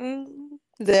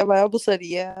 Damn, I almost said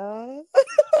yeah.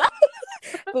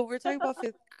 But we're talking about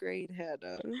 5th grade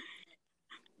Hannah.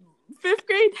 5th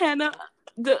grade Hannah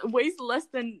weighs less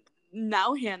than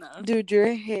now Hannah. Dude,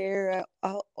 your hair,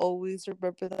 I'll always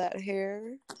remember that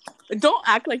hair. Don't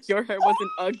act like your hair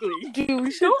wasn't ugly. Dude,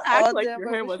 we should. Don't act like damn, your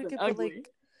I hair wish we wasn't could ugly. put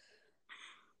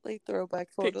like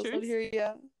throwback photos Pictures? on here,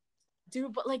 yeah.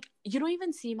 Dude, but like you don't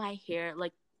even see my hair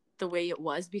like the way it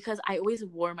was because I always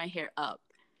wore my hair up.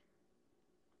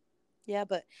 Yeah,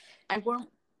 but I wore.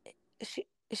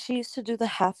 She used to do the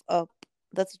half up.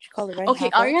 That's what you call it, right? Okay,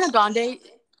 half Ariana up? Grande.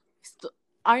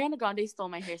 Ariana Grande stole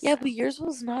my hairstyle. Yeah, but yours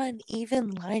was not an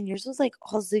even line. Yours was like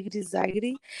all ziggity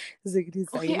zaggedy, ziggity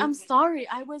zaggedy. Okay, I'm sorry.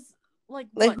 I was like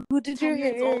what? Who did your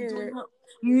hair? old doing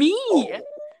me. Oh.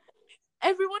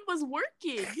 Everyone was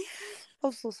working.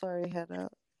 I'm so sorry, Hannah,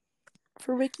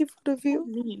 for making fun of you.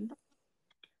 Mean.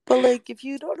 But like, if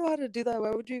you don't know how to do that, why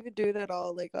would you even do it at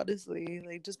all? Like, honestly,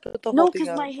 like just put the whole thing up.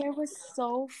 No, because my hair was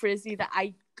so frizzy that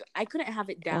I couldn't have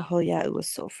it down. Oh yeah, it was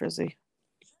so frizzy.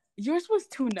 Yours was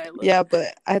too, Naila. Yeah,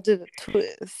 but I did a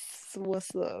twist.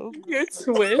 What's up? Your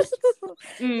twist.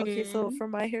 Okay, so for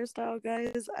my hairstyle,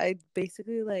 guys, I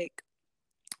basically like.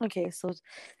 Okay, so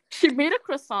she made a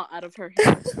croissant out of her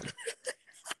hair.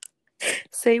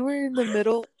 Say we're in the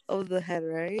middle of the head,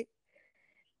 right?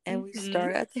 And we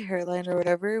start at the hairline or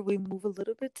whatever. We move a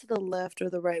little bit to the left or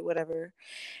the right, whatever.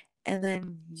 And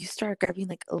then you start grabbing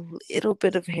like a little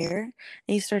bit of hair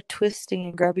and you start twisting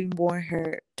and grabbing more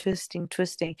hair. Twisting.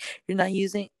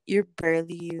 You're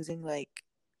barely using like,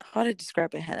 how to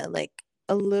describe it, Hannah? Like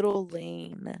a little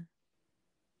lane.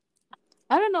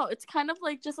 I don't know. It's kind of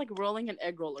like just like rolling an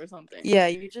egg roll or something. Yeah,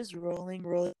 you're just rolling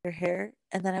your hair.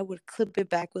 And then I would clip it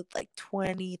back with like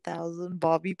 20,000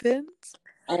 bobby pins.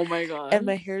 Oh my god. And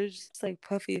my hair is just like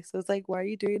puffy. So it's like, why are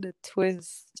you doing a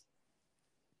twist?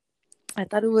 I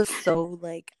thought it was so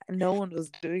like, no one was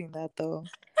doing that though.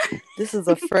 This is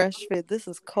a fresh fit. This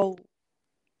is cold.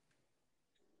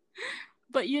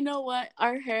 But you know what?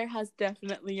 Our hair has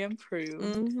definitely improved.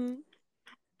 Mm-hmm.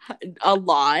 A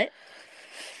lot.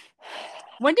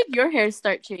 When did your hair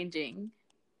start changing?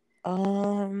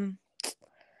 It's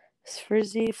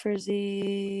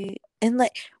frizzy. And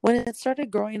like, when it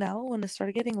started growing out, when it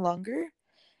started getting longer,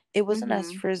 it wasn't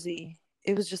as frizzy.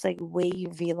 It was just like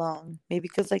wavy long. Maybe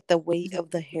because like the weight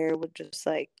of the hair would just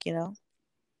like, you know.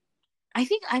 I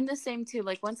think I'm the same too.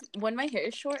 Like when my hair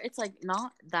is short, it's like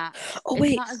not that. Oh it's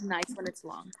wait, not as nice when it's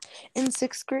long. In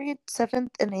 6th grade, 7th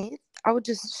and 8th, I would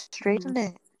just straighten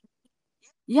it.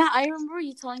 Yeah, I remember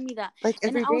you telling me that. Like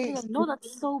every and I would day. be like, no,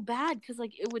 that's so bad because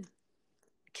like it would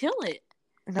kill it.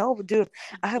 No, dude,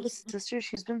 I have a sister.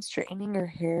 She's been straightening her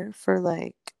hair for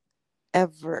like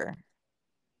forever.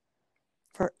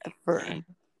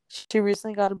 She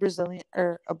recently got a Brazilian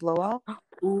or a blowout.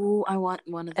 Ooh, I want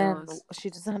one of those. And she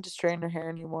doesn't have to straighten her hair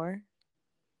anymore.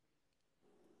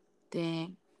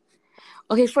 Dang.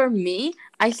 Okay, for me,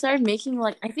 I started making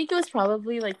like I think it was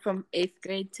probably like from 8th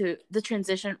grade to the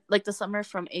transition, like the summer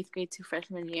from 8th grade to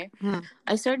freshman year.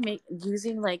 I started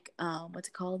using like what's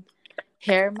it called,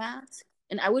 hair mask,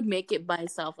 and I would make it by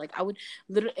myself. Like I would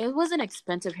literally, it was an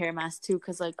expensive hair mask too,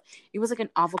 because like it was like an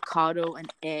avocado, an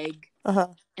egg,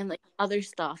 and like other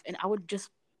stuff, and I would just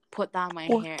put that on my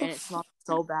hair, and it smelled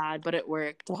so bad, but it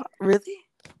worked. What? Really?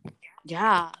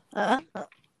 Yeah.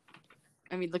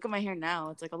 I mean, look at my hair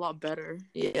now. It's like a lot better.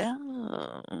 Yeah.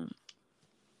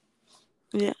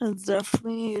 Yeah, it's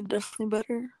definitely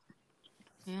better.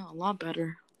 Yeah, a lot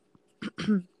better.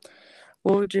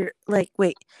 What would your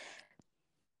wait?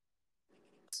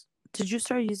 Did you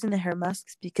start using the hair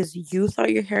masks because you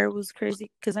thought your hair was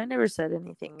crazy? Because I never said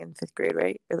anything in 5th grade,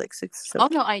 right? Or like 6th. 7th. Oh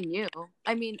no, I knew.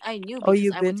 I mean, I knew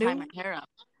because I would tie my hair up.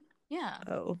 Yeah.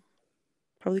 Oh,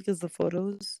 probably because the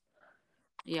photos.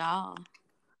 Yeah.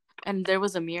 And there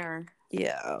was a mirror.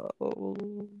 Yeah.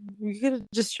 You could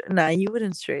have just... Nah, you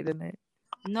wouldn't straighten it.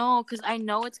 No, because I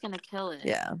know it's going to kill it.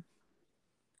 Yeah.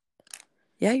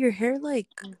 Yeah, your hair, like,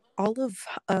 all of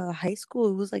high school,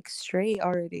 it was, like, straight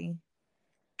already.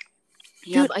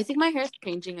 Yeah, dude, but I think my hair's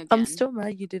changing again. I'm still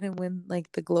mad you didn't win,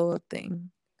 like, the glow-up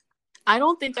thing. I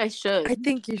don't think I should. I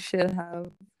think you should have.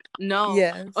 No.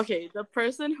 Yes. Okay, the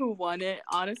person who won it,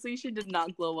 honestly, she did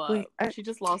not glow up. Wait, she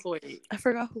just lost weight. I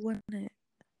forgot who won it.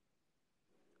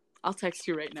 I'll text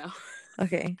you right now.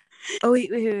 Okay. Oh,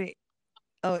 wait.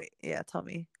 Oh, wait, yeah, tell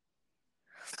me.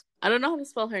 I don't know how to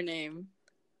spell her name.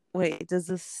 Wait, does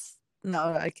this... No,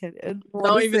 I can't.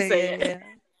 Don't even say it. Yeah.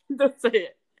 Don't say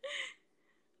it.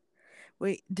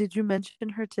 Wait, did you mention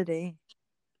her today?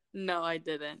 No, I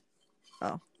didn't.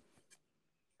 Oh.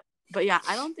 But yeah,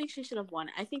 I don't think she should have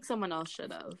won. I think someone else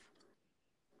should have.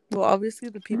 Well, obviously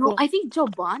the people... No, I think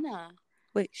Jobana.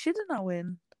 Wait, she did not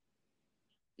win.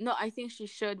 No, I think she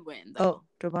should win, though. Oh,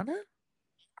 Jobana?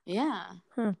 Yeah.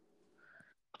 Huh.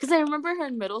 Because I remember her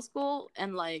in middle school,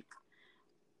 and, like...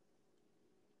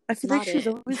 I feel like she's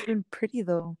always been pretty,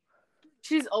 though.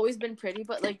 She's always been pretty,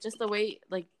 but, like, just the way,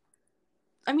 like...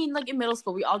 I mean, like, in middle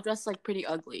school, we all dressed, like, pretty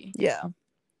ugly. Yeah.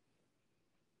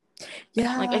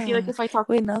 Yeah. Like, I feel like if I talk...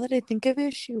 Wait, now that I think of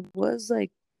it, she was,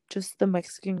 like, just the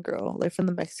Mexican girl, like, from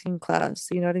the Mexican class.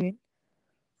 You know what I mean?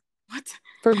 What?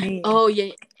 For me. Oh,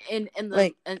 yeah. In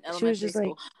like, elementary she was just,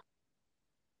 school.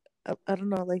 Like, I don't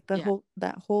know, like, that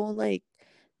whole, like,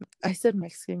 I said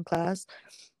Mexican class.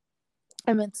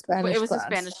 I meant Spanish class. But it was a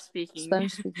Spanish speaking.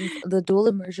 The dual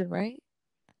immersion, right?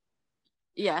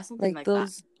 Yeah, something like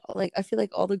those, that. Like, I feel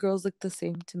like all the girls look the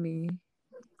same to me.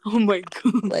 Oh my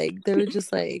god. Like, they were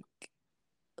just, like,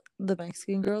 the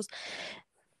Mexican girls.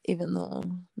 Even though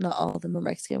not all of them are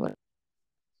Mexican.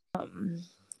 But,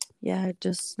 yeah, I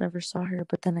just never saw her.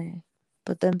 But then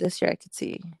this year I could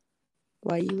see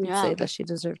why you would say that she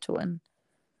deserved to win.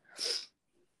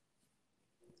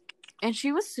 And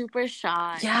she was super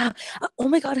shy. Yeah. Oh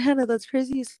my god, Hannah, that's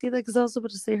crazy you see that, because I was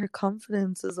about to say her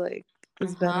confidence is better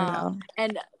now.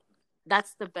 And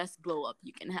that's the best glow up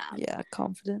you can have. Yeah,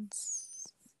 confidence.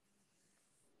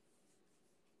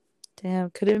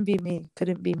 Damn, couldn't be me.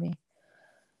 Couldn't be me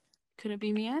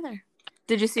either.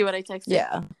 Did you see what I texted?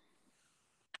 Yeah.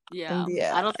 Yeah.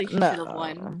 I don't think she should have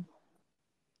won.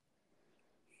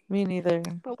 Me neither.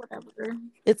 But whatever.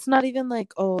 It's not even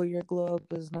like, oh, your glow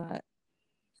up is not...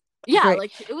 Yeah, great.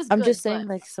 like, it was I'm good, just saying,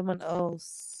 like, someone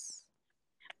else.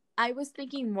 I was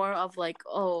thinking more of, like,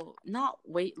 oh, not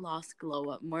weight loss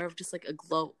glow up, more of just, like, a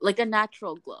glow, like a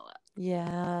natural glow up.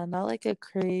 Yeah, not like a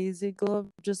crazy glow up,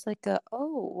 just like a,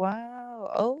 oh,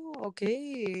 wow, oh,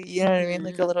 okay. You know what I mean?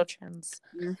 Like a little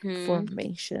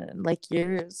transformation, like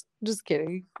yours. Just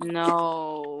kidding.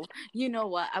 No. You know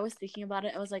what? I was thinking about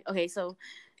it. I was like, okay, so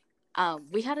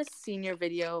we had a senior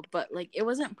video, but, like, it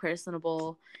wasn't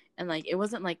personable. And, like, it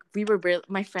wasn't, like, we were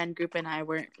my friend group and I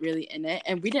weren't really in it.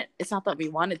 And it's not that we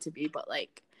wanted to be, but,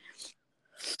 like,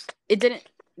 it didn't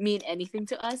mean anything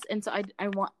to us. And so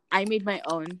I made my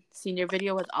own senior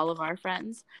video with all of our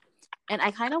friends. And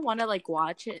I kind of want to, like,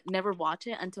 never watch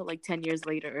it until, like, 10 years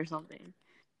later or something.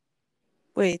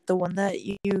 Wait, the one that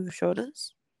you showed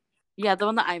us? Yeah, the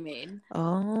one that I made.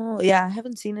 Oh, yeah, I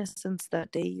haven't seen it since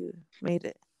that day you made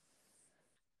it.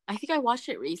 I think I watched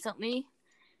it recently.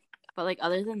 But, like,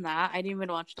 other than that, I didn't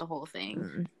even watch the whole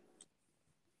thing.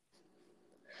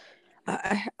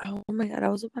 Oh my god, I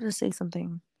was about to say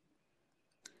something.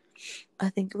 I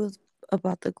think it was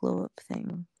about the glow up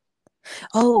thing.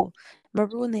 Oh,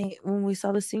 remember when we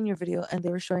saw the senior video and they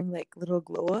were showing, like, little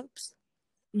glow ups?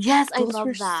 Yes, I love that.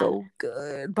 Those were so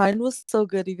good. Mine was so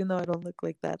good, even though I don't look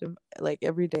like that like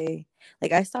every day.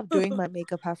 Like, I stopped doing my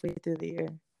makeup halfway through the year.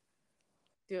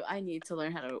 Dude, I need to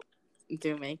learn how to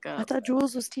do makeup. I thought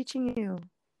Jules was teaching you.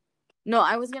 No,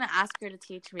 I was gonna ask her to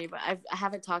teach me, but I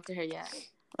haven't talked to her yet.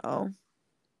 Oh,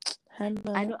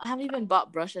 Hannah. I haven't even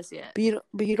bought brushes yet.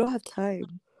 But you don't have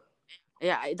time.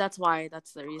 Yeah, that's why.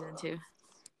 That's the reason too.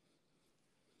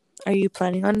 Are you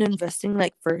planning on investing,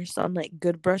 like, first on, like,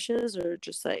 good brushes, or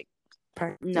just, like,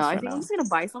 practice? No, I think I'm just gonna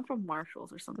buy some from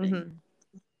Marshalls or something.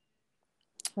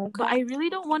 Okay. But I really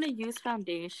don't want to use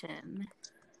foundation.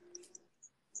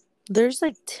 There's,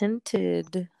 like,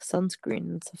 tinted sunscreen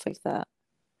and stuff like that.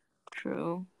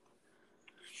 True.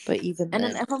 But even then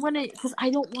if I'm gonna, because I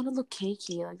don't want to look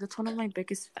cakey. Like, that's one of my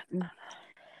biggest.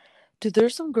 Dude,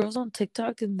 there's some girls on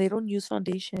TikTok and they don't use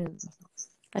foundation.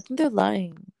 I think they're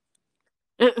lying.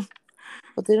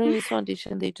 But they don't use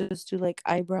foundation. They just do, like,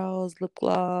 eyebrows, lip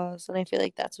gloss, and I feel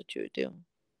like that's what you would do.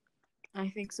 I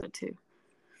think so too.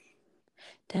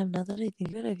 Damn, now that I think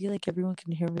of it, I feel like everyone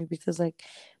can hear me because, like,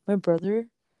 my brother,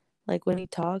 like, when he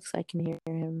talks, I can hear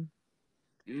him.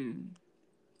 Damn,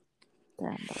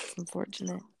 that's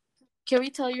unfortunate. Can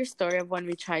we tell your story of when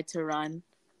we tried to run?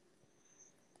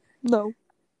 No.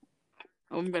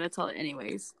 I'm gonna tell it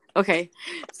anyways. Okay,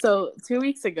 so 2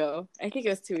 weeks ago, I think it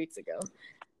was 2 weeks ago.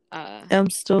 I'm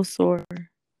still sore.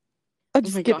 I'm Oh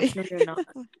just my kidding. gosh, no, you're not.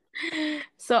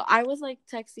 So I was like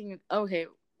texting. Okay,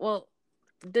 well,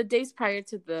 the days prior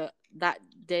to that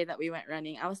day that we went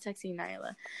running, I was texting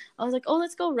Naila. I was like, "Oh,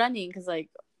 let's go running," because like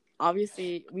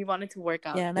obviously we wanted to work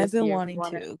out. Yeah, and this I've been year. wanting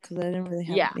to because I didn't really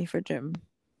have Yeah, money for gym.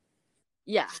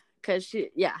 yeah, because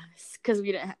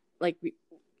we didn't like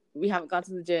we haven't gone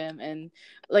to the gym, and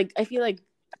like I feel like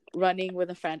running with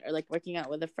a friend or like working out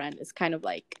with a friend is kind of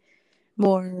like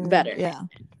More better. Yeah.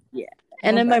 Yeah.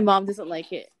 And then my mom doesn't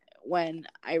like it when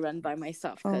I run by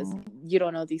myself because you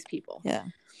don't know these people. Yeah.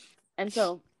 And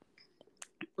so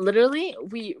literally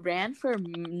we ran for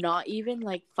not even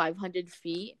like 500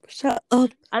 feet. Shut up.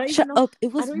 I don't Shut even know. up.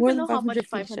 It was I don't more even than know how 500 much feet.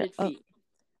 500 Shut feet. up.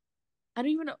 I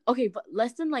don't even know. Okay, but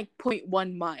less than like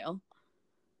 0.1 mile.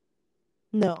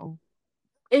 No.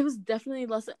 It was definitely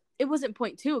less. It wasn't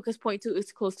 0.2 because 0.2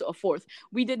 is close to a fourth.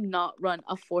 We did not run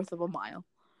a fourth of a mile.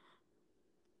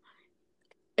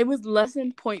 It was less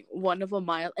than 0.1 of a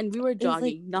mile, and we were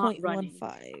jogging, not running.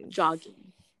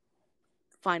 Jogging.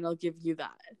 Fine, I'll give you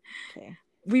that. Okay.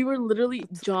 We were literally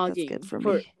jogging that's good for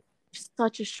for me.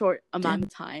 such a short amount of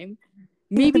time.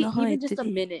 Maybe even just a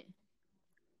minute.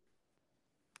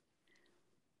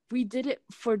 We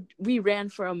ran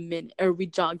for a minute, or we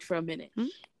jogged for a minute.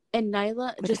 And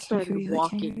Naila just started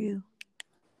walking.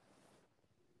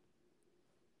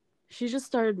 She just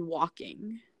started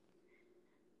walking.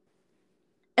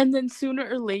 And then sooner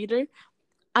or later,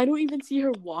 I don't even see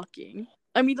her walking.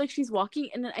 I mean, like, she's walking,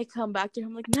 and then I come back to her.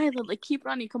 I'm like, Naila, like, keep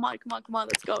running. Come on,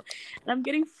 let's go. And I'm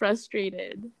getting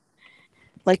frustrated.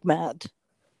 Like, mad.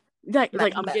 Like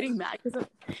I'm getting mad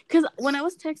because when I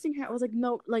was texting her, I was like,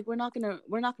 no, like we're not gonna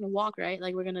walk, right?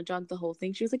 Like we're gonna jog the whole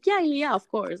thing. She was like, yeah, of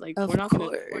course. Like we're not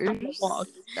gonna walk.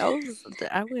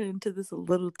 I went into this a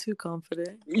little too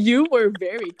confident. You were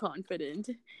very confident,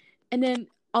 and then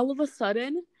all of a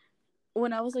sudden,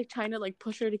 when I was like trying to like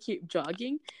push her to keep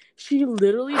jogging, she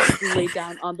literally just laid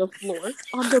down on the floor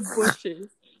on the bushes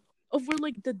over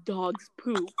like the dog's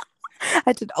poop.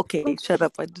 I did okay. Shut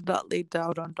up! I did not lay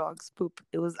down on dog's poop.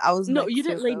 I was no. next You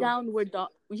didn't to lay it, down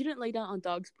You didn't lay down on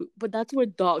dog's poop, but that's where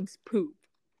dogs poop.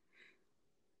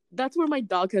 That's where my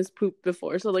dog has pooped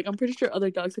before. So like I'm pretty sure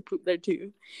other dogs have pooped there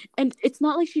too. And it's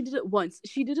not like she did it once.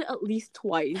 She did it at least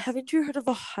twice. Haven't you heard of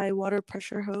a high water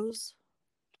pressure hose?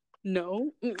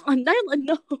 No. Naila,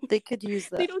 no. They could use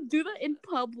that. They don't do that in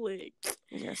public.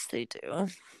 Yes, they do.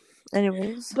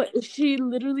 Anyways. But she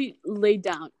literally laid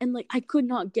down and like I could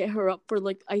not get her up for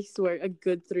like I swear a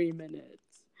good 3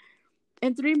 minutes.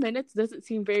 And 3 minutes doesn't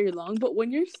seem very long, but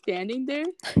when you're standing there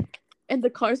and the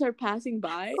cars are passing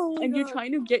by and you're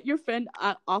trying to get your friend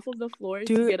off of the floor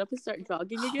to get up and start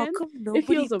jogging again, it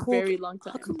feels a very long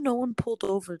time. How come no one pulled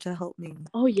over to help me?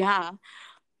 Oh yeah.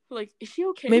 Like, is she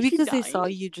okay? Maybe because they saw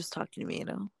you just talking to me,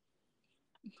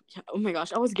 Yeah, oh my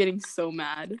gosh, I was getting so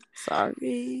mad.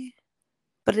 Sorry.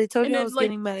 But I told you I was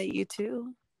getting mad at you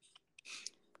too.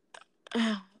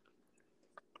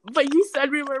 But you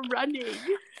said we were running.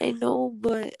 I know,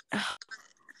 but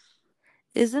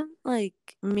isn't like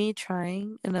me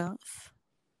trying enough?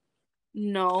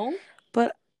 No.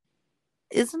 But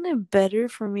isn't it better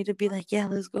for me to be like, yeah,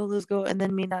 let's go, and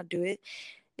then me not do it?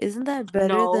 Isn't that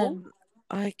better than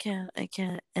I can't,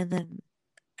 and then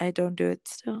I don't do it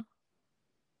still?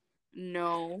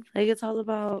 No. Like it's all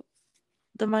about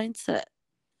the mindset,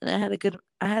 and I had a good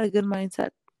mindset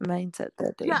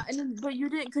that day. Yeah, but you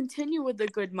didn't continue with the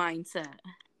good mindset.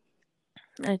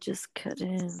 I just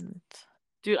couldn't.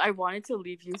 Dude, I wanted to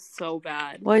leave you so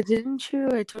bad. Why didn't you?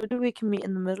 I told you we can meet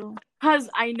in the middle. Because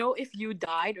I know if you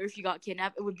died or if you got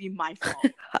kidnapped, it would be my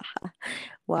fault.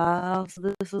 Wow, so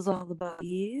this is all about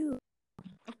you.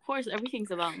 Of course, everything's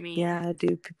about me. Yeah,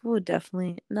 dude, people would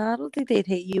definitely... No, I don't think they'd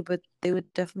hate you, but they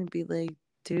would definitely be like,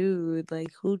 dude,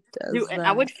 like, who does that? And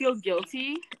I would feel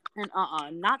guilty,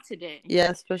 and not today. Yeah,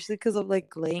 especially because I'm,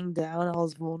 like, laying down. I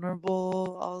was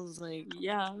vulnerable. I was like...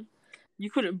 Yeah. You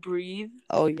couldn't breathe.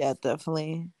 Oh, yeah,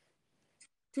 definitely.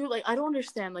 Dude, like, I don't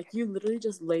understand. Like, you literally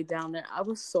just laid down there. I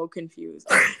was so confused.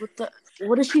 I was like,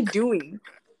 what is she doing?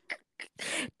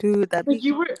 Dude,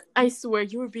 I swear,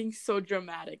 you were being so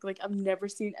dramatic. Like, I've never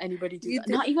seen anybody do that.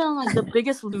 Not even on, like, The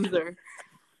Biggest Loser.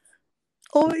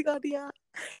 Oh my god, yeah.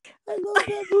 I love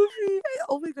that movie.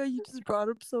 Oh my god, you just brought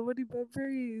up so many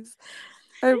memories.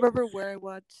 I remember where I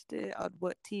watched it, on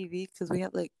what TV, because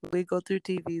we go through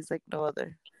TVs like no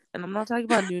other. And I'm not talking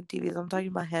about new TVs, I'm talking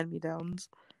about hand-me-downs.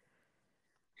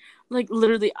 Like,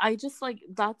 literally, I just, like,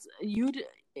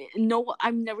 no,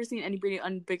 I've never seen anybody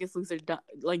on Biggest Loser do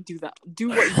that. Do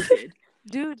what you did.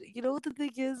 Dude, you know what the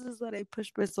thing is that I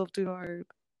pushed myself too hard.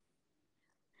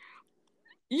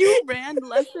 You ran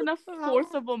less than a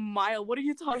fourth of a mile. What are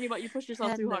you talking about? You pushed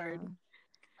yourself too hard.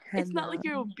 It's not like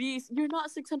you're obese. You're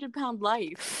not 600-pound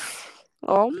life.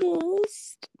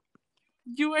 Almost.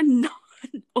 You are not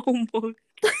almost.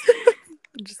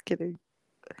 I'm just kidding.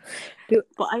 Dude,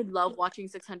 but I love watching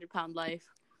 600-pound life.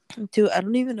 Dude, I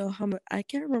don't even know how much. I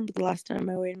can't remember the last time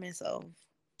I weighed myself.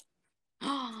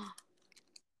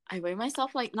 I weigh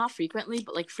myself, like, not frequently,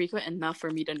 but, like, frequent enough for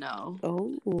me to know.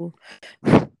 Oh.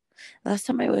 Last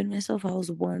time I weighed myself, I was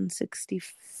 160.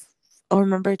 Oh,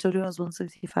 remember I told you I was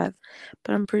 165?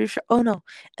 But I'm pretty sure. Oh, no.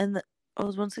 And I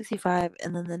was 165.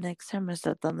 And then the next time I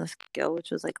stepped on the scale,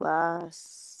 which was, like,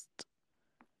 last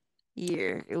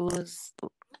year, it was.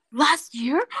 Last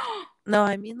year? No,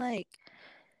 I mean, like.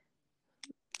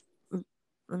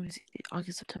 Let me see.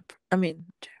 August, September. I mean,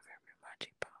 January, March,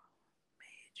 April,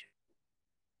 May, June.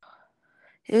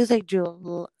 It was like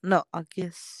July. No,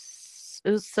 August.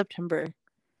 It was September.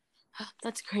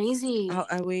 That's crazy.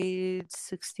 I weighed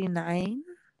 69,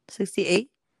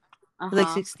 68. Like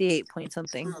 68 point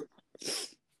something.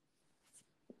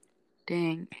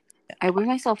 Dang. I weigh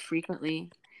myself frequently.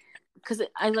 Because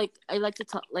I like to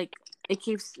talk, like, it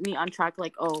keeps me on track,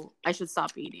 like, oh, I should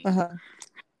stop eating.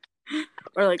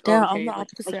 Or like, yeah, oh, okay, I'm the like,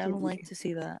 opposite. I don't like to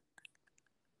see that.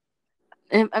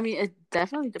 I mean, it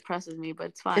definitely depresses me, but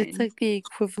it's fine. It's like the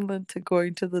equivalent to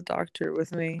going to the doctor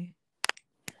with me.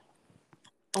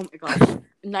 Oh my gosh.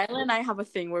 Naila and I have a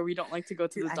thing where we don't like to go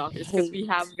to the doctors because we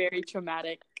have very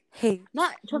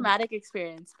not traumatic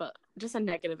experience, but just a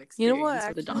negative experience. You know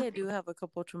what? With the Actually, doctor. I do have a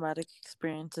couple traumatic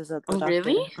experiences at the doctor.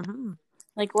 Really? Mm-hmm.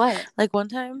 Like what? Like one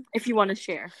time? If you want to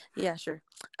share. Yeah, sure.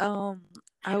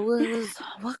 I was,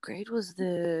 what grade was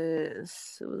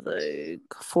this? It was like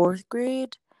 4th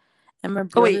grade. And my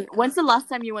brother... wait, when's the last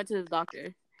time you went to the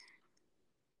doctor?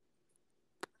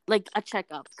 Like a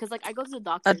checkup? Because, like, I go to the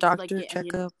doctor. A doctor to, like,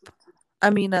 checkup.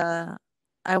 I mean, I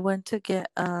went to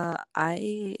get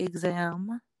eye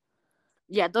exam.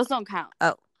 Yeah, those don't count.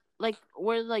 Oh. Like,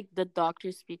 where, like, the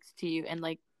doctor speaks to you and,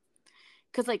 like,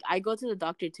 because, like, I go to the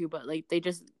doctor too, but, like, they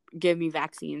just give me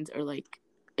vaccines or, like,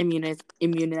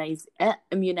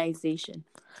 immunization.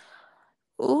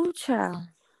 Oh, child.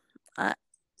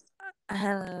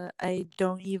 I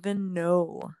don't even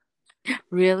know.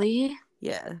 Really?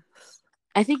 Yes.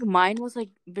 I think mine was,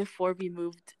 like, before we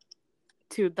moved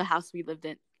to the house we live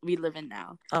in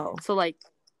now. Oh. So, like,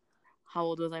 how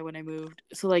old was I when I moved?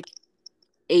 So, like,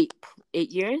 8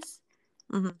 years?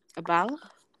 Mm-hmm. About?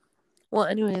 Well,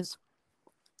 anyways,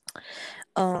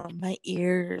 my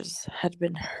ears had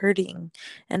been hurting,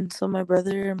 and so my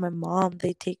brother and my mom,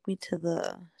 they take me to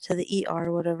the ER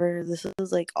or whatever. This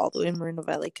is like all the way in Moreno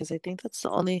Valley, because I think that's the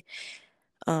only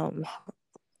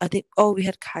I think we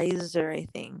had Kaiser, I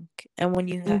think. And when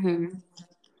you have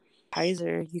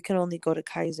Kaiser, you can only go to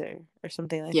Kaiser or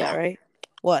something like that, right?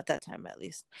 Well, at that time at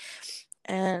least.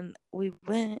 And we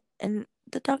went, and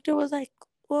the doctor was like,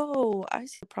 "Whoa, I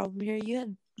see a problem here. You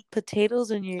had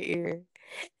potatoes in your ear."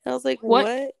 And I was like,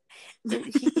 "What?"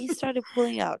 He started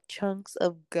pulling out chunks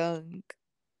of gunk.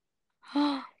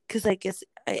 Because I guess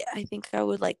I think I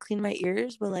would, like, clean my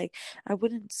ears, but, like, I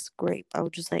wouldn't scrape. I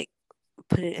would just, like,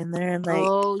 put it in there and, like...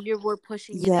 Oh, you were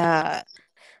pushing it in. Yeah.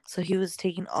 So he was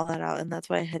taking all that out, and that's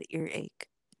why I had earache.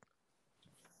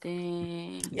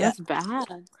 Dang. Yeah. That's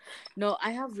bad. No,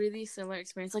 I have really similar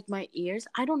experience. Like, my ears,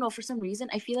 I don't know, for some reason,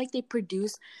 I feel like they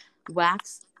produce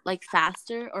wax, like,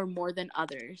 faster or more than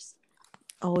others.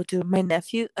 Oh, dude, I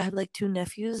had, like, 2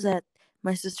 nephews that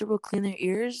my sister will clean their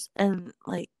ears, and,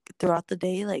 like, throughout the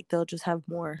day, like, they'll just have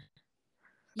more.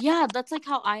 Yeah, that's, like,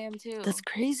 how I am, too. That's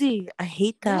crazy. I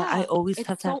hate that. Yeah, I always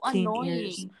have to have clean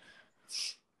ears.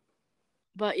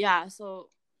 But, yeah, so...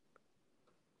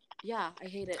 Yeah, I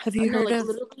hate it. Have you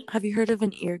heard of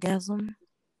an eargasm?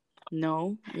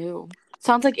 No. Ew.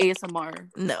 Sounds like ASMR.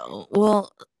 No.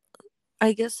 Well,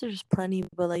 I guess there's plenty,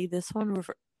 but, like, this one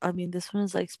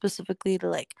is, like, specifically to,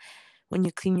 like, when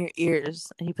you clean your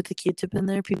ears and you put the Q-tip in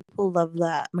there. People love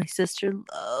that. My sister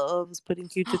loves putting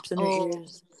Q-tips in her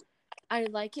ears. I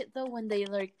like it though when they,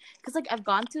 like, because, like, I've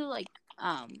gone to, like,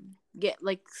 get,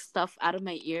 like, stuff out of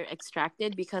my ear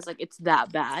extracted because, like, it's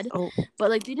that bad. Oh. But,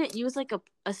 like, they didn't use, like, a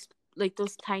like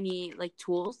those tiny, like,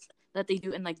 tools that they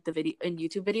do in, like, the video in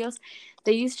YouTube videos.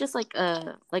 They use just, like,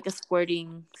 a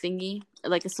squirting thingy,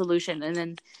 like a solution, and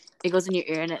then it goes in your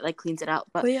ear and it, like, cleans it out.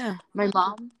 But my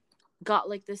mom got,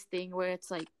 like, this thing where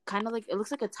it's, like, kind of like, it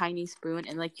looks like a tiny spoon,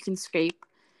 and, like, you can scrape,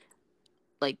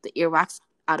 like, the earwax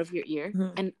out of your ear.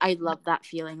 And I love that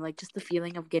feeling, like, just the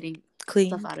feeling of getting clean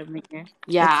stuff out of my ear.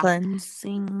 Yeah. The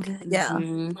cleansing. Yeah.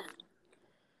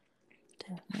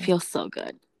 Feels so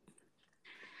good.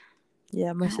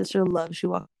 Yeah, my sister loves, she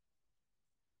walks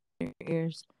your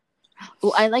ears.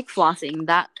 Oh, I like flossing.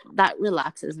 That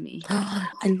relaxes me. I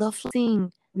love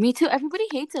flossing. Me too. Everybody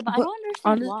hates it, but I don't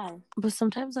understand why. But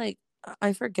sometimes, like,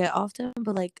 I forget often.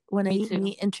 But like when I eat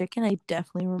meat and chicken, I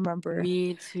definitely remember.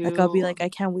 Me too. Like I'll be like, I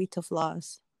can't wait to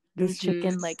floss this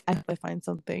chicken. Like I hope I find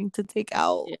something to take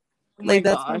out. Yeah. Oh like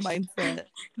that's my mindset.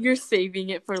 You're saving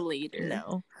it for later.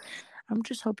 No, I'm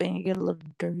just hoping I get a little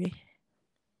dirty.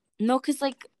 No, cause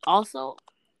like also,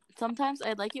 sometimes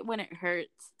I like it when it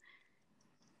hurts.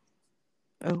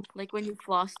 Oh, like when you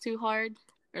floss too hard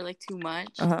or like too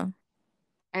much.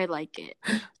 I like it.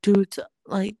 Dude,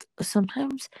 like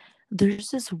sometimes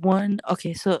there's this one.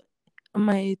 Okay, so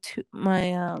my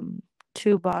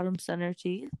two bottom center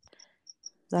teeth.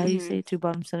 Is that how you say two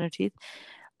bottom center teeth?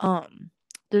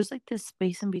 There's like this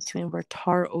space in between where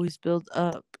tar always builds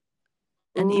up,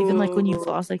 and even like when you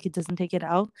floss, like it doesn't take it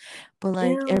out, but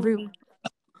like every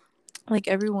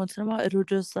once in a while, it'll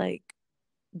just like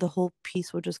the whole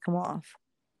piece will just come off.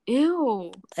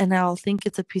 Ew. And I'll think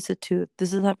it's a piece of tooth.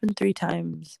 This has happened 3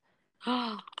 times.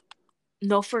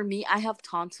 No, for me, I have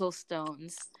tonsil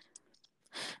stones.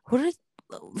 Where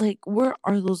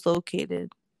are those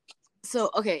located?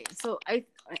 So, okay, so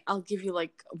I'll give you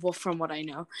like, well, from what I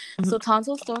know. So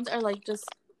tonsil stones are like just,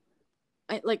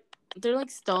 they're like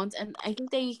stones, and I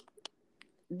think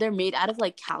they're made out of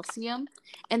like calcium,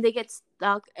 and they get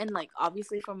stuck, and like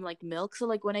obviously from like milk. So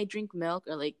like when I drink milk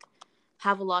or like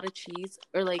have a lot of cheese,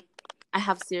 or like I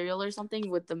have cereal or something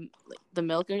with the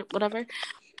milk or whatever,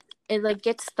 it like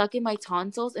gets stuck in my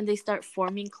tonsils, and they start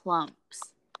forming clumps.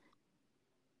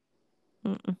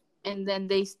 And then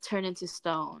they turn into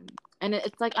stone, and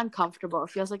it's like uncomfortable.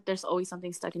 It feels like there's always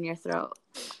something stuck in your throat.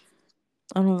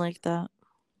 I don't like that.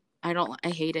 I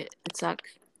hate it. It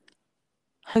sucks.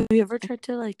 Have you ever tried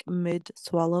to like mid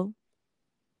swallow?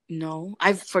 No,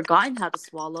 I've forgotten how to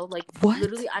swallow. Like what?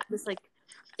 Literally, I'm just like,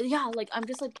 like I'm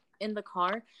just like in the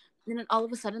car, and then all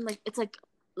of a sudden, like it's like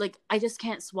I just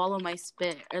can't swallow my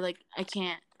spit, or like I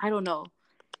can't. I don't know.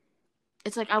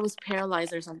 It's like I was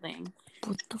paralyzed or something.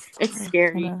 What the fuck? It's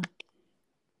scary.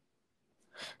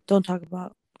 Don't talk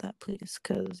about that, please,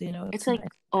 because you know it's like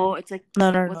it's like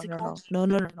no.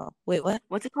 Wait, what?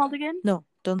 What's it called again? No,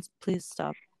 don't, please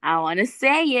stop. I want to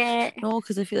say it. No,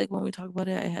 because I feel like when we talk about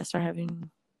it, I start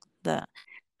having that.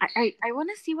 I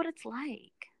want to see what it's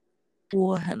like.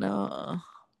 What? No.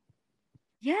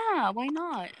 Yeah, why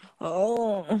not?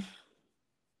 Oh,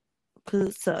 because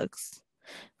it sucks.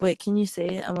 Wait, can you say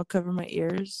it? I'm gonna cover my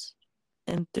ears.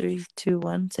 In 3, 2,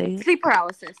 1, say it. Sleep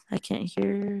paralysis. I can't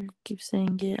hear. Keep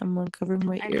saying it. I'm uncovering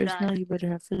my ears now. You better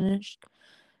have finished.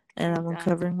 And I'm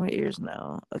uncovering my ears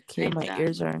now. Okay, my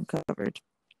ears are uncovered.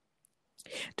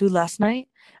 Dude, last night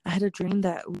I had a dream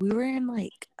that we were in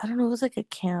like, I don't know, it was like a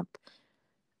camp.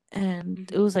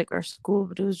 And it was like our school,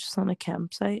 but it was just on a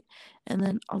campsite. And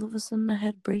then all of a sudden I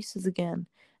had braces again.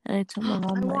 And I told my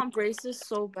mom, I want braces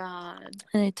so bad.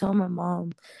 And I told my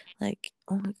mom, like,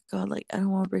 oh my God, like, I don't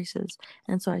want braces.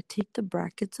 And so I take the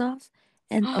brackets off,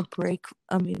 and a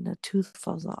tooth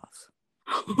falls off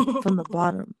from the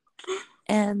bottom.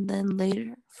 And then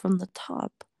later from the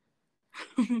top.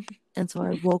 And so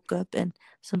I woke up, and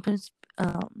sometimes,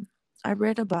 I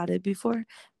read about it before,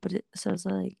 but it says,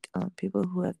 like, people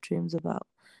who have dreams about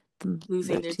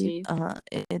losing their teeth.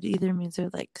 It either means they're,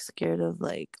 like, scared of,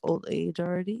 like, old age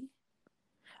already,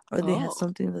 or they had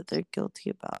something that they're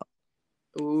guilty about.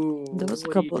 Ooh, there was a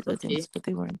couple other things, but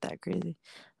they weren't that crazy.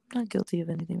 I'm not guilty of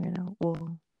anything right now.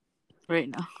 Well, right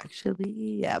now. Actually,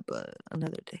 yeah, but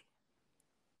another day.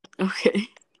 Okay.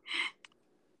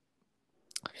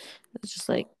 It's just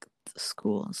like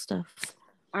school and stuff.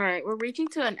 All right, we're reaching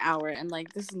to an hour, and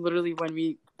like this is literally when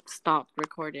we stopped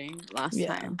recording last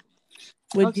time.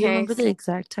 Wait, do you remember the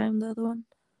exact time, the other one?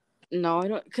 No, I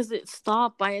don't, because it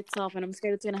stopped by itself, and I'm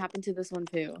scared it's gonna happen to this one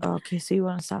too. Okay, so you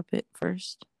want to stop it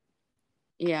first?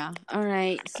 Yeah. All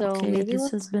right. So maybe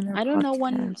this has been our I don't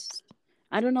podcast.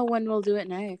 I don't know when we'll do it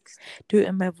next. Dude,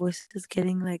 and my voice is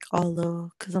getting like all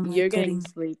low because I'm like You're getting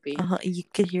sleepy. You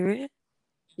could hear it.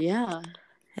 Yeah.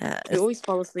 Yeah. You always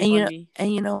fall asleep on me.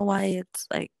 And you know why it's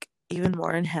like even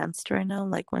more enhanced right now,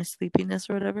 like my sleepiness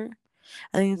or whatever.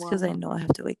 I think it's because I know I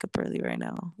have to wake up early right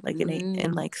now, like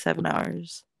in like 7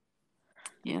 hours.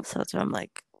 Yeah. So that's why I'm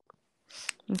like,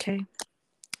 okay.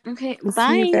 Okay. We'll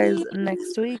bye. See you guys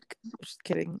next week. Just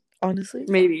kidding. Honestly.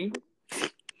 Maybe.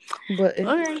 But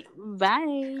all right.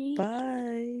 Bye.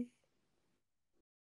 Bye.